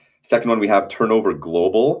 Second one, we have Turnover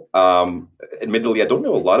Global. Admittedly, I don't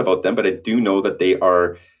know a lot about them, but I do know that they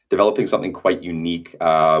are developing something quite unique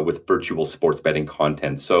with virtual sports betting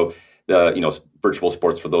content. So virtual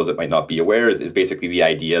sports, for those that might not be aware, is basically the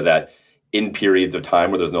idea that in periods of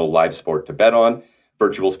time where there's no live sport to bet on,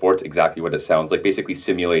 virtual sports, exactly what it sounds like, basically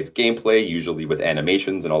simulates gameplay, usually with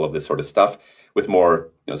animations and all of this sort of stuff, with more,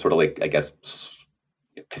 sort of like, I guess,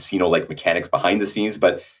 casino-like mechanics behind the scenes,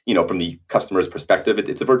 but from the customer's perspective,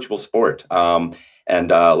 it's a virtual sport,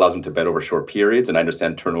 and allows them to bet over short periods. And I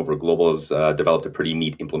understand Turnover Global has developed a pretty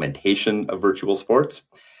neat implementation of virtual sports.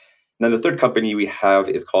 And then the third company we have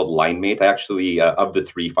is called LineMate. I actually, of the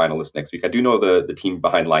three finalists next week, I do know the team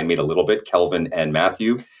behind LineMate a little bit, Kelvin and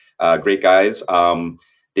Matthew. Great guys.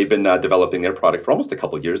 They've been developing their product for almost a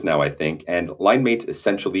couple of years now, I think. And LineMate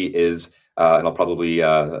essentially is, and I'll probably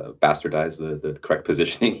bastardize the correct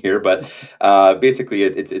positioning here, but basically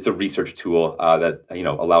it's a research tool that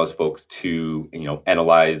allows folks to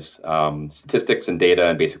analyze statistics and data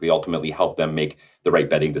and basically ultimately help them make the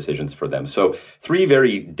right betting decisions for them. So three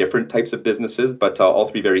very different types of businesses, but all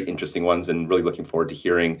three very interesting ones, and really looking forward to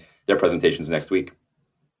hearing their presentations next week.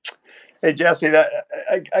 Hey Jesse, that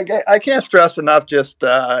I can't stress enough. Just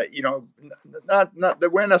not the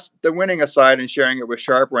winning aside and sharing it with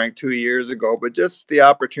SharpRank 2 years ago, but just the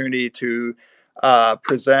opportunity to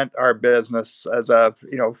present our business as I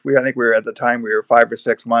think we were at the time 5 or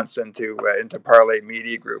 6 months into Parlay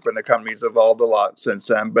Media Group, and the company's evolved a lot since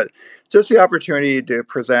then. But just the opportunity to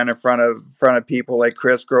present in front of people like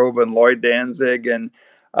Chris Grove and Lloyd Danzig, and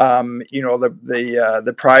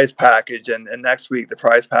the prize package, and next week the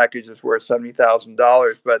prize package is worth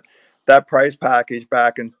 $70,000. But that prize package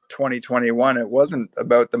back in 2021, it wasn't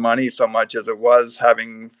about the money so much as it was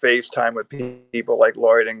having FaceTime with people like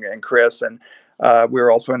Lloyd and Chris, and we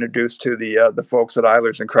were also introduced to the folks at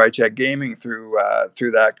Eilers and Krychek Gaming through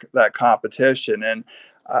that competition. And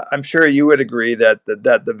I'm sure you would agree that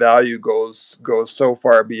the value goes so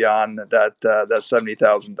far beyond that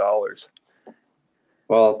 $70,000.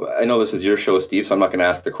 Well, I know this is your show, Steve, so I'm not going to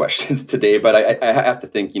ask the questions today, but I have to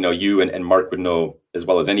think, you and Mark would know as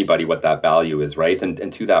well as anybody what that value is, right?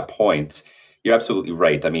 And to that point, you're absolutely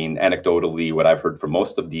right. I mean, anecdotally, what I've heard from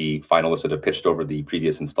most of the finalists that have pitched over the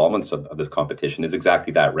previous installments of this competition is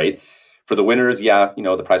exactly that, right? For the winners,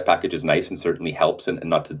 the prize package is nice and certainly helps, and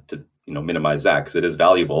not to minimize that, because it is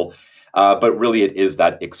valuable. But really, it is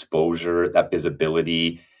that exposure, that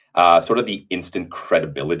visibility, sort of the instant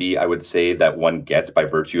credibility, I would say, that one gets by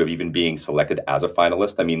virtue of even being selected as a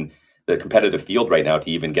finalist. I mean, the competitive field right now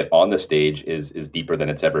to even get on the stage is deeper than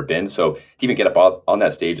it's ever been. So to even get up on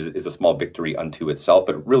that stage is a small victory unto itself,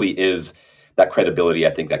 but it really is that credibility,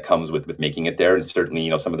 I think, that comes with making it there. And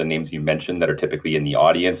certainly, some of the names you mentioned that are typically in the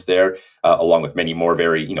audience there, along with many more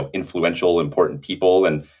very, influential, important people,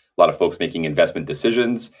 and a lot of folks making investment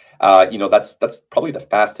decisions. That's probably the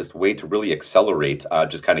fastest way to really accelerate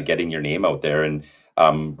just kind of getting your name out there and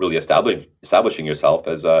really establishing yourself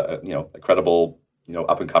as a credible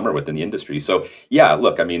up and comer within the industry. So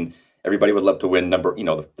look, I mean, everybody would love to win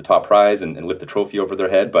the top prize and lift the trophy over their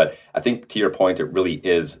head, but I think to your point, it really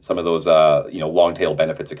is some of those long tail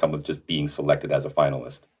benefits that come with just being selected as a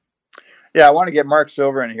finalist. Yeah, I want to get Mark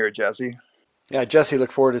Silver in here, Jesse. Yeah, Jesse,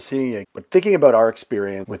 look forward to seeing you. But thinking about our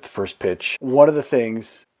experience with First Pitch, one of the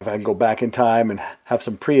things, if I can go back in time and have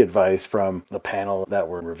some pre-advice from the panel that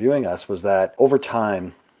were reviewing us, was that over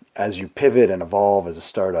time, as you pivot and evolve as a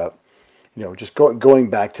startup, just going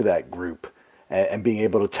back to that group and being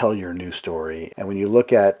able to tell your new story. And when you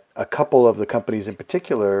look at a couple of the companies in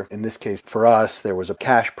particular, in this case for us, there was a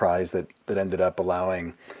cash prize that ended up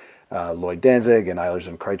allowing Lloyd Danzig and Eilers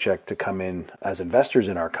and Krychek to come in as investors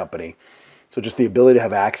in our company. So just the ability to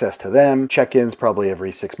have access to them, check-ins probably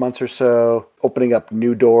every 6 months or so, opening up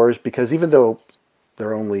new doors, because even though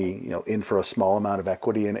they're only in for a small amount of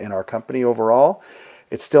equity in our company overall,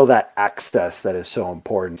 it's still that access that is so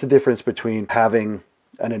important. It's the difference between having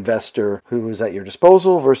an investor who is at your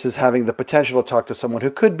disposal versus having the potential to talk to someone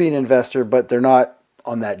who could be an investor, but they're not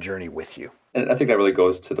on that journey with you. And I think that really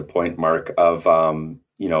goes to the point, Mark, of a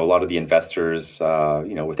lot of the investors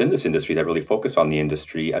within this industry that really focus on the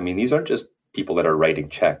industry. I mean, these aren't just people that are writing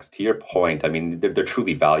checks. To your point, I mean, they're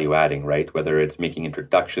truly value adding, right? Whether it's making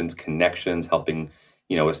introductions, connections, helping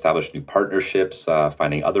establish new partnerships,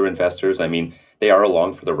 finding other investors. I mean, they are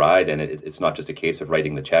along for the ride, and it's not just a case of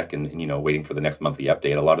writing the check and waiting for the next monthly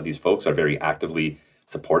update. A lot of these folks are very actively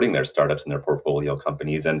supporting their startups and their portfolio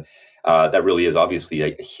companies, and that really is obviously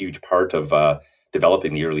a huge part of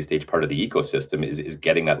developing the early stage part of the ecosystem is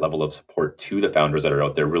getting that level of support to the founders that are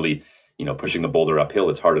out there really pushing the boulder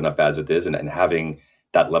uphill. It's hard enough as it is, and having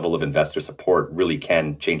that level of investor support really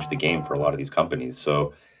can change the game for a lot of these companies.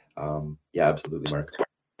 So absolutely, Mark.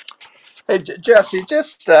 Hey, Jesse,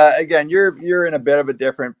 just again, you're in a bit of a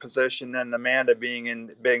different position than Amanda being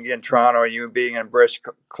in Toronto, you being in British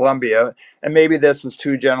Columbia. And maybe this is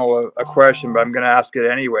too general a question, but I'm going to ask it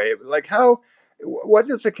anyway. Like, what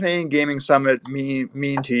does the Canadian Gaming Summit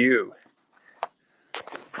mean to you?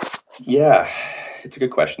 Yeah, it's a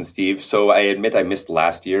good question, Steve. So I admit I missed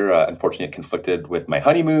last year. Unfortunately, it conflicted with my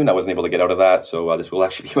honeymoon. I wasn't able to get out of that. So this will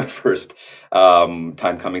actually be my first time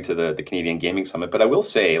coming to the Canadian Gaming Summit. But I will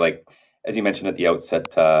say, like, as you mentioned at the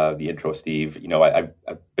outset, the intro, Steve, I've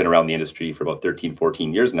been around the industry for about 13,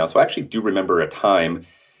 14 years now. So I actually do remember a time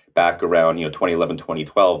back around, 2011,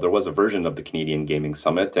 2012, there was a version of the Canadian Gaming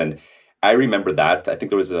Summit. And I remember that. I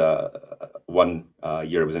think there was one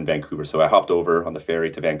year it was in Vancouver. So I hopped over on the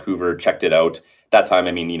ferry to Vancouver, checked it out. That time,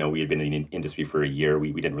 I mean, we had been in the industry for a year.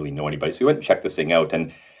 We didn't really know anybody. So we went and checked this thing out.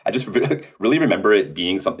 And I just really remember it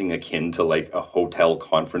being something akin to like a hotel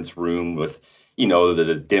conference room with,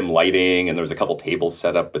 the dim lighting. And there was a couple tables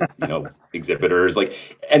set up with, exhibitors.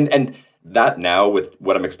 And that now with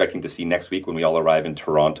what I'm expecting to see next week when we all arrive in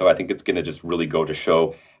Toronto, I think it's going to just really go to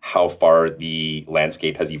show how far the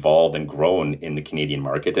landscape has evolved and grown in the Canadian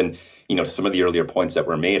market. And, to some of the earlier points that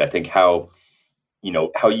were made, I think how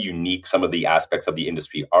unique some of the aspects of the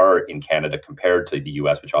industry are in Canada compared to the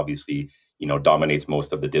US, which obviously, dominates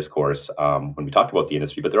most of the discourse when we talk about the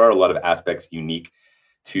industry. But there are a lot of aspects unique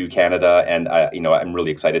to Canada. And, I'm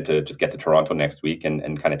really excited to just get to Toronto next week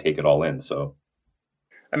and kind of take it all in. So.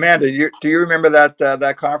 Amanda, do you remember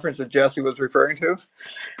that conference that Jesse was referring to?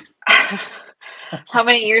 How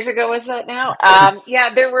many years ago was that now?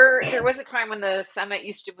 Yeah, there was a time when the summit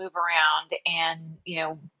used to move around, and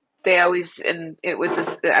they always, and it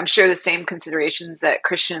was I'm sure the same considerations that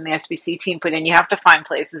Christian and the SBC team put in. You have to find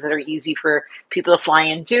places that are easy for people to fly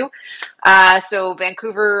into. So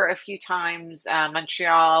Vancouver a few times,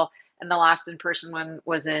 Montreal, and the last in-person one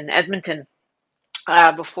was in Edmonton.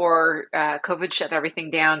 Before COVID shut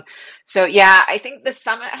everything down. So yeah, I think the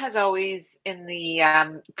summit has always in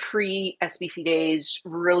the pre-SBC days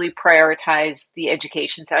really prioritized the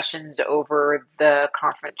education sessions over the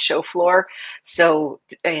conference show floor. So,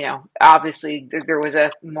 obviously there was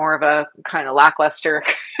a more of a kind of lackluster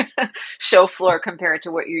show floor compared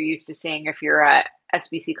to what you're used to seeing if you're at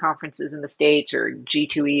SBC conferences in the States or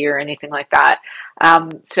G2E or anything like that.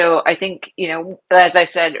 So I think, as I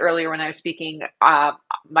said earlier when I was speaking,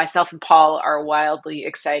 myself and Paul are wildly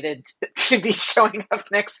excited to be showing up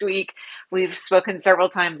next week. We've spoken several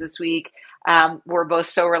times this week. We're both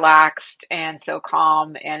so relaxed and so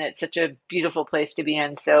calm, and it's such a beautiful place to be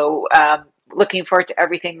in. So looking forward to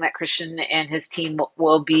everything that Christian and his team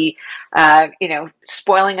will be,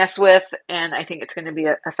 spoiling us with. And I think it's going to be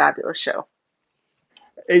a fabulous show.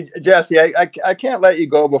 Hey, Jesse, I can't let you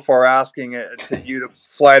go before asking you to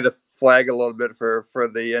fly the flag a little bit for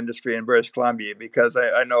the industry in British Columbia, because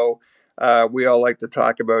I know we all like to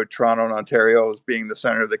talk about Toronto and Ontario as being the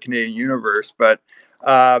center of the Canadian universe, but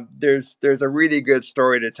there's a really good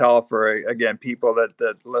story to tell for, again, people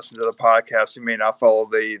that listen to the podcast who may not follow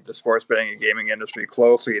the sports betting and gaming industry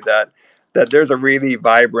closely, that there's a really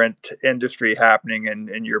vibrant industry happening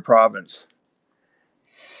in your province.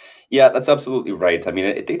 Yeah, that's absolutely right. I mean,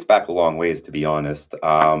 it dates back a long ways, to be honest,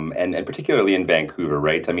 and particularly in Vancouver,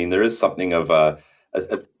 right? I mean, there is something of I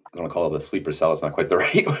don't want to call it a sleeper cell. It's not quite the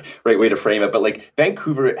right way to frame it, but like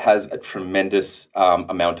Vancouver has a tremendous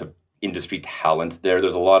amount of industry talent there.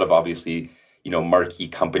 There's a lot of obviously, marquee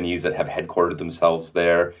companies that have headquartered themselves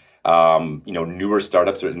there. Newer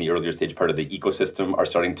startups in the earlier stage part of the ecosystem are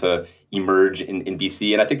starting to emerge in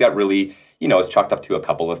BC, and I think that really, is chalked up to a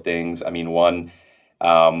couple of things. I mean, one.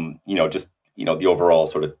 The overall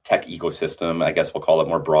sort of tech ecosystem, I guess we'll call it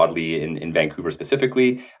more broadly in Vancouver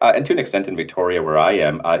specifically, and to an extent in Victoria, where I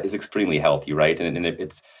am, is extremely healthy, right? And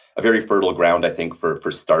it's a very fertile ground, I think,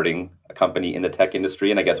 for starting a company in the tech industry.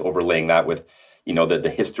 And I guess overlaying that with,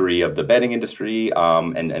 the history of the betting industry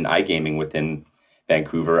and iGaming within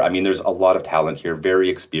Vancouver. I mean, there's a lot of talent here, very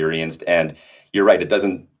experienced. And you're right, it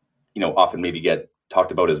doesn't, often maybe get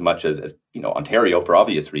talked about as much as Ontario for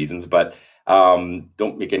obvious reasons, but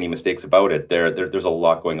don't make any mistakes about it. There's a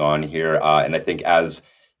lot going on here, and I think as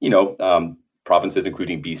provinces,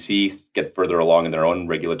 including BC, get further along in their own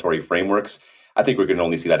regulatory frameworks, I think we're going to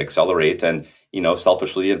only see that accelerate. And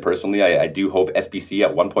selfishly and personally, I do hope SBC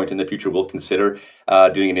at one point in the future will consider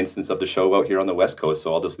doing an instance of the show out here on the West Coast.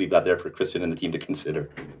 So I'll just leave that there for Christian and the team to consider.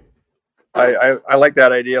 I like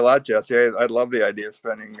that idea a lot, Jesse. I love the idea of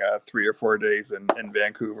spending 3 or 4 days in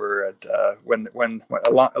Vancouver at when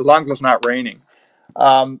as long as it's not raining.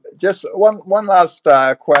 Just one last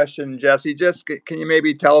question, Jesse. Just can you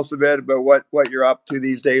maybe tell us a bit about what you're up to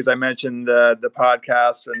these days? I mentioned the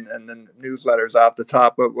podcasts and the newsletters off the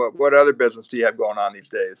top, but what other business do you have going on these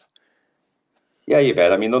days? Yeah, you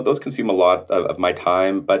bet. I mean, those consume a lot of my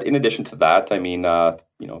time. But in addition to that, I mean,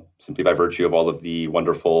 simply by virtue of all of the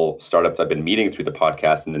wonderful startups I've been meeting through the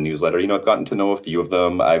podcast and the newsletter, I've gotten to know a few of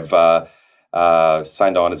them. I've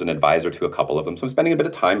signed on as an advisor to a couple of them. So I'm spending a bit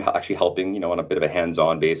of time actually helping, on a bit of a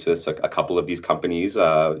hands-on basis, a couple of these companies,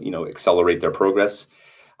 accelerate their progress.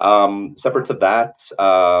 Separate to that,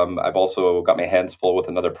 I've also got my hands full with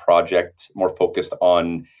another project more focused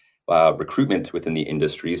on recruitment within the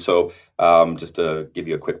industry. So just to give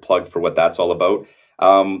you a quick plug for what that's all about.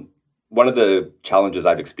 One of the challenges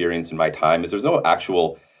I've experienced in my time is there's no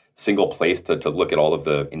actual single place to look at all of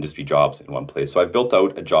the industry jobs in one place. So I've built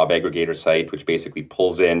out a job aggregator site, which basically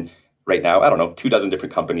pulls in right now, I don't know, 24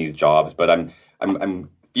 different companies' jobs, but I'm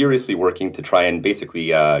furiously working to try and basically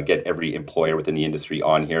get every employer within the industry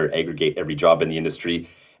on here, aggregate every job in the industry,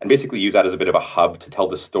 and basically use that as a bit of a hub to tell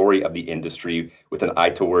the story of the industry with an eye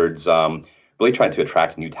towards really trying to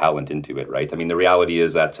attract new talent into it, right? I mean, the reality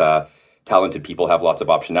is that talented people have lots of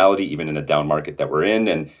optionality, even in a down market that we're in,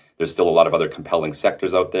 and there's still a lot of other compelling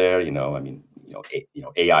sectors out there.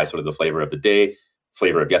 AI sort of the flavor of the day,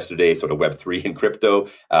 flavor of yesterday, sort of Web3 and crypto,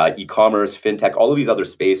 e-commerce, fintech, all of these other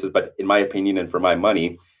spaces. But in my opinion, and for my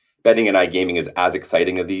money, betting and iGaming is as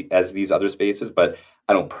exciting as these other spaces. But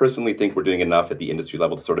I don't personally think we're doing enough at the industry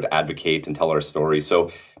level to sort of advocate and tell our story.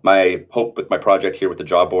 So my hope with my project here with the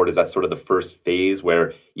job board is that's sort of the first phase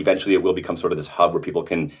where eventually it will become sort of this hub where people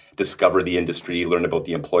can discover the industry, learn about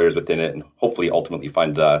the employers within it, and hopefully ultimately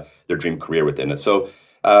find their dream career within it. So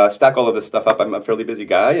stack all of this stuff up. I'm a fairly busy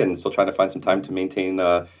guy and still trying to find some time to maintain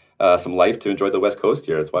some life to enjoy the West Coast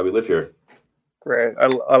here. That's why we live here. Great.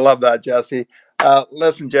 I love that, Jesse.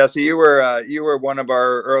 Listen, Jesse, you were one of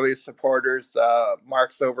our earliest supporters. Mark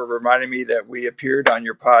Silver reminded me that we appeared on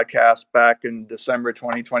your podcast back in December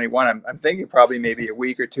 2021. I'm thinking probably maybe a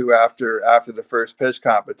week or two after the first pitch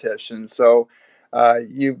competition. So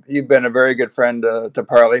you've been a very good friend to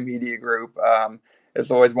Parlay Media Group. It's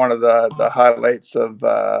always one of the highlights of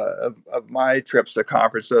my trips to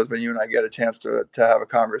conferences when you and I get a chance to have a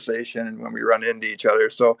conversation and when we run into each other.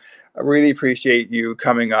 So I really appreciate you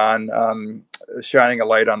coming on, shining a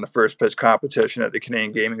light on the first pitch competition at the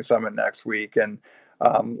Canadian Gaming Summit next week. And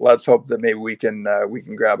let's hope that maybe we can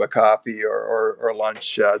grab a coffee or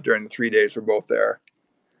lunch during the 3 days we're both there.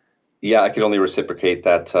 Yeah, I can only reciprocate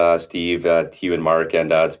that, Steve, to you and Mark,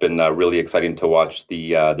 and it's been really exciting to watch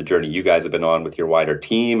the journey you guys have been on with your wider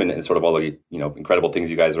team and sort of all the incredible things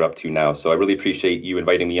you guys are up to now. So I really appreciate you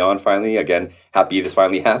inviting me on finally. Again, happy this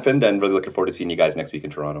finally happened, and really looking forward to seeing you guys next week in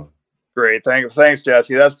Toronto. Great, thanks,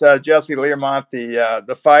 Jesse. That's Jesse Learmont,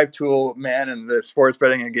 the five-tool man in the sports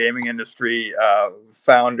betting and gaming industry,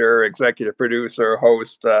 founder, executive producer,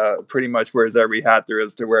 host. Pretty much wears every hat there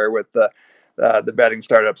is to wear with the Betting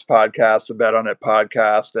Startups podcast, the Bet On It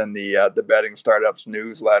podcast, and the Betting Startups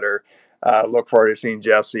newsletter. Look forward to seeing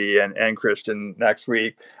Jesse and Christian next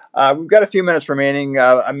week. We've got a few minutes remaining.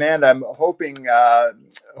 Amanda, I'm hoping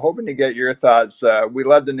to get your thoughts. We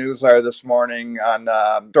led the newsletter this morning on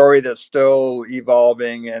a story that's still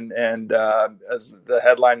evolving, and as the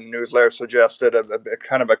headline in the newsletter suggested, a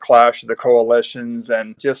kind of a clash of the coalitions,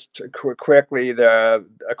 and just quickly, a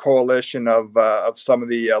coalition of some of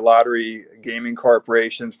the lottery gaming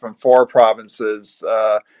corporations from 4 provinces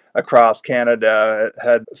across Canada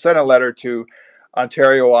had sent a letter to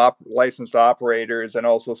Ontario licensed operators and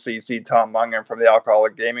also CC Tom Mungan from the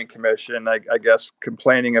Alcoholic Gaming Commission, I guess,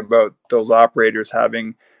 complaining about those operators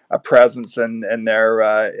having a presence in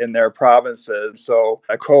their provinces. So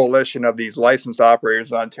a coalition of these licensed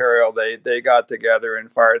operators in Ontario, they got together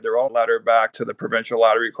and fired their own letter back to the Provincial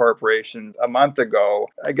Lottery Corporation a month ago.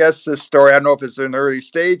 I guess this story, I don't know if it's in early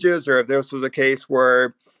stages or if this was a case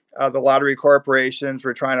where the lottery corporations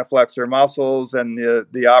were trying to flex their muscles and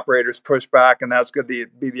the operators pushed back, and that's going to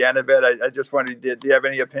be the end of it. I just wondered, do you have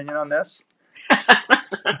any opinion on this? How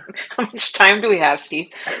much time do we have, Steve?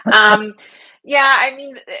 Yeah, I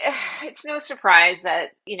mean, it's no surprise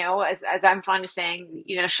that, as I'm fond of saying,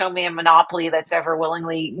 show me a monopoly that's ever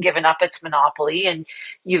willingly given up its monopoly. And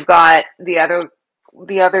you've got the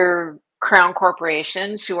other crown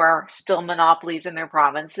corporations who are still monopolies in their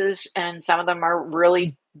provinces, and some of them are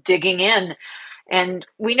really digging in. And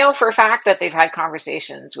we know for a fact that they've had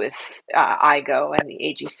conversations with IGO and the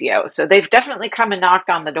AGCO. So they've definitely come and knocked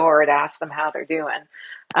on the door to ask them how they're doing.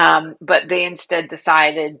 But they instead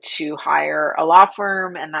decided to hire a law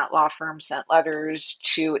firm, and that law firm sent letters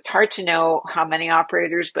to, it's hard to know how many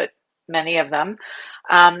operators, but many of them.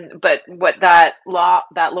 But what that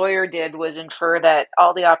lawyer did was infer that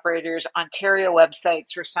all the operators' Ontario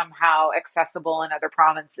websites were somehow accessible in other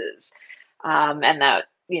provinces. And that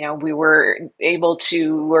we were able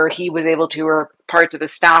to, or he was able to, or parts of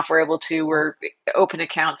his staff were able to, or open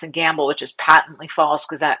accounts and gamble, which is patently false,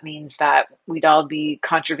 because that means that we'd all be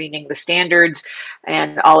contravening the standards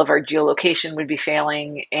and all of our geolocation would be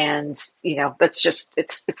failing. And, that's just,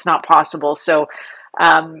 it's not possible. So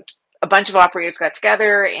a bunch of operators got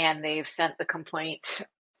together and they've sent the complaint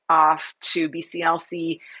off to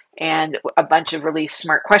BCLC, and a bunch of really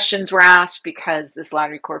smart questions were asked, because this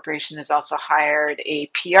lottery corporation has also hired a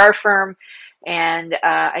PR firm. And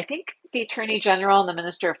I think the Attorney General and the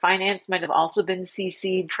Minister of Finance might have also been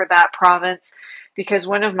CC'd for that province, because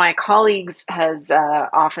one of my colleagues has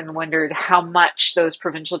often wondered how much those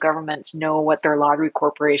provincial governments know what their lottery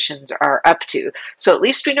corporations are up to. So at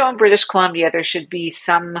least we know in British Columbia there should be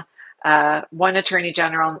one Attorney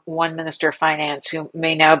General, one Minister of Finance who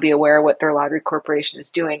may now be aware of what their lottery corporation is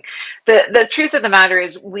doing. The truth of the matter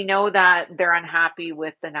is, we know that they're unhappy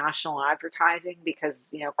with the national advertising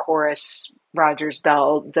because, Chorus, Rogers,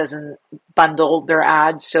 Bell doesn't bundle their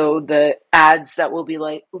ads. So the ads that will be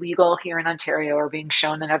legal here in Ontario are being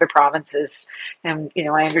shown in other provinces. And,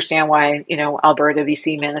 I understand why, Alberta,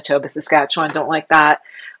 BC, Manitoba, Saskatchewan don't like that.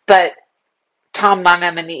 But Tom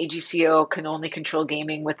Mungum and the AGCO can only control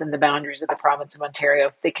gaming within the boundaries of the province of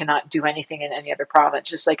Ontario. They cannot do anything in any other province,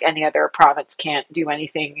 just like any other province can't do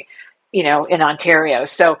anything, in Ontario.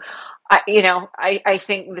 So, I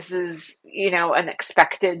think this is, an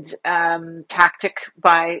expected tactic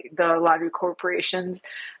by the lottery corporations.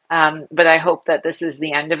 But I hope that this is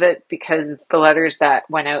the end of it, because the letters that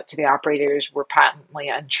went out to the operators were patently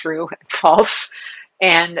untrue and false.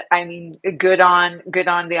 And I mean, good on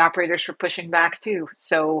the operators for pushing back too.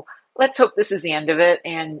 So let's hope this is the end of it.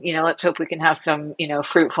 And, let's hope we can have some,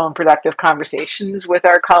 fruitful and productive conversations with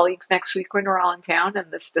our colleagues next week when we're all in town. And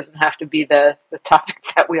this doesn't have to be the topic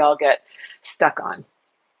that we all get stuck on.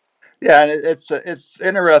 Yeah, and it's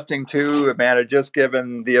interesting too, Amanda, just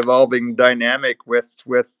given the evolving dynamic with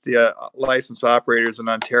the licensed operators in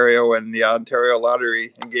Ontario and the Ontario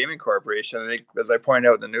Lottery and Gaming Corporation. I think, as I point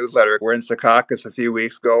out in the newsletter, we're in Secaucus a few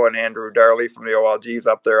weeks ago, and Andrew Darley from the OLG is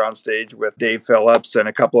up there on stage with Dave Phillips and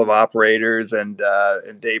a couple of operators, and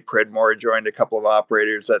Dave Pridmore joined a couple of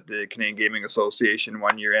operators at the Canadian Gaming Association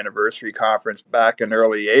 1-year anniversary conference back in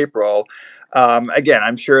early April. Again,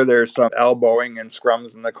 I'm sure there's some elbowing and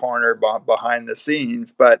scrums in the corner behind the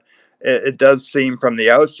scenes, but it does seem from the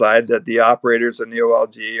outside that the operators and the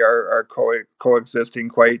OLG are coexisting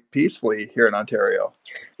quite peacefully here in Ontario.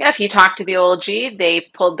 Yeah, if you talk to the OLG, they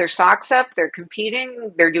pulled their socks up, they're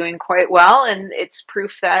competing, they're doing quite well, and it's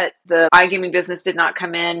proof that the iGaming business did not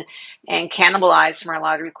come in and cannibalize from our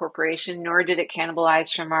lottery corporation, nor did it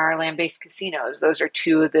cannibalize from our land-based casinos. Those are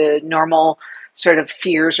two of the normal sort of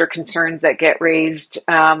fears or concerns that get raised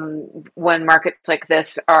when markets like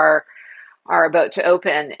this are about to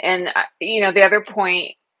open. And, the other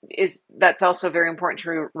point is that's also very important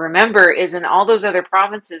to remember is, in all those other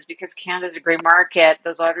provinces, because Canada's a great market,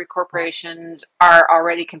 those lottery corporations are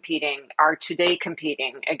today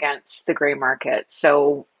competing against the gray market.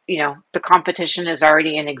 So, the competition is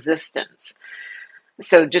already in existence.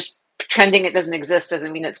 So just pretending it doesn't exist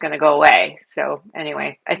doesn't mean it's going to go away. So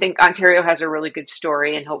anyway, I think Ontario has a really good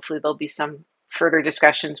story, and hopefully there'll be some further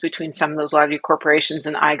discussions between some of those lottery corporations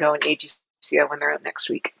and IGO and AGCO when they're out next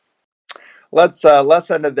week. Let's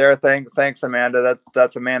end it there. Thanks, Amanda.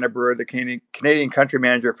 That's Amanda Brewer, the Canadian country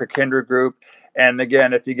manager for Kindred Group. And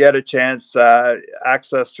again, if you get a chance,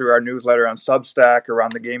 access through our newsletter on Substack or on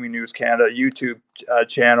the Gaming News Canada YouTube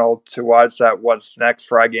channel to watch that What's Next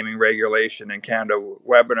for iGaming Regulation in Canada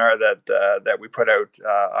webinar that we put out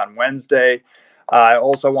on Wednesday. I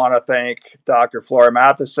also want to thank Dr. Flora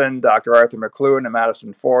Matheson, Dr. Arthur McLuhan, and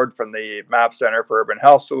Madison Ford from the MAP Center for Urban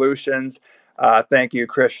Health Solutions. Thank you,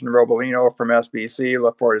 Christian Robolino from SBC.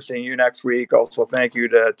 Look forward to seeing you next week. Also, thank you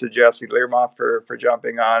to Jesse Learmonth for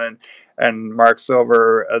jumping on, and Mark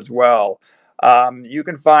Silver as well. You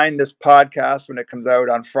can find this podcast when it comes out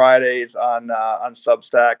on Fridays on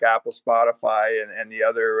Substack, Apple, Spotify, and the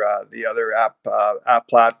other app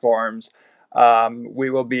platforms. We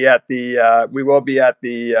will be at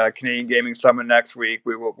the Canadian Gaming Summit next week.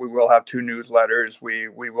 We will have 2 newsletters.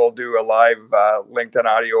 We will do a live LinkedIn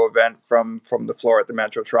audio event from the floor at the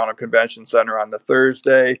Metro Toronto Convention Center on the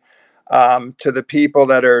Thursday. To the people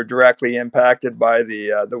that are directly impacted by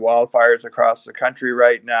the wildfires across the country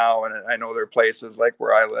right now, and I know there are places like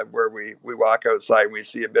where I live where we walk outside and we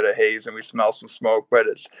see a bit of haze and we smell some smoke, but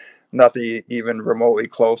it's nothing even remotely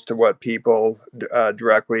close to what people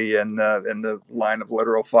directly in the line of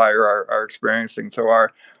literal fire are experiencing. So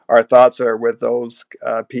our thoughts are with those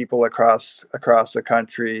people across the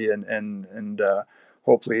country, and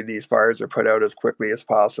hopefully these fires are put out as quickly as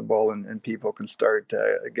possible and people can start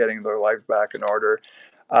getting their lives back in order.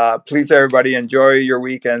 Please, everybody, enjoy your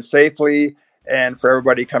weekend safely. And for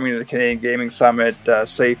everybody coming to the Canadian Gaming Summit,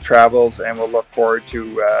 safe travels, and we'll look forward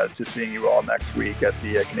to seeing you all next week at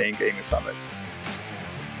the Canadian Gaming Summit.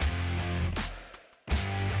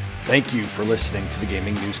 Thank you for listening to the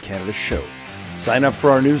Gaming News Canada show. Sign up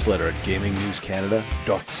for our newsletter at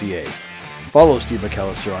gamingnewscanada.ca. Follow Steve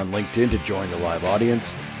McAllister on LinkedIn to join the live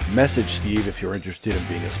audience. Message Steve if you're interested in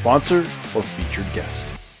being a sponsor or featured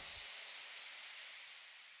guest.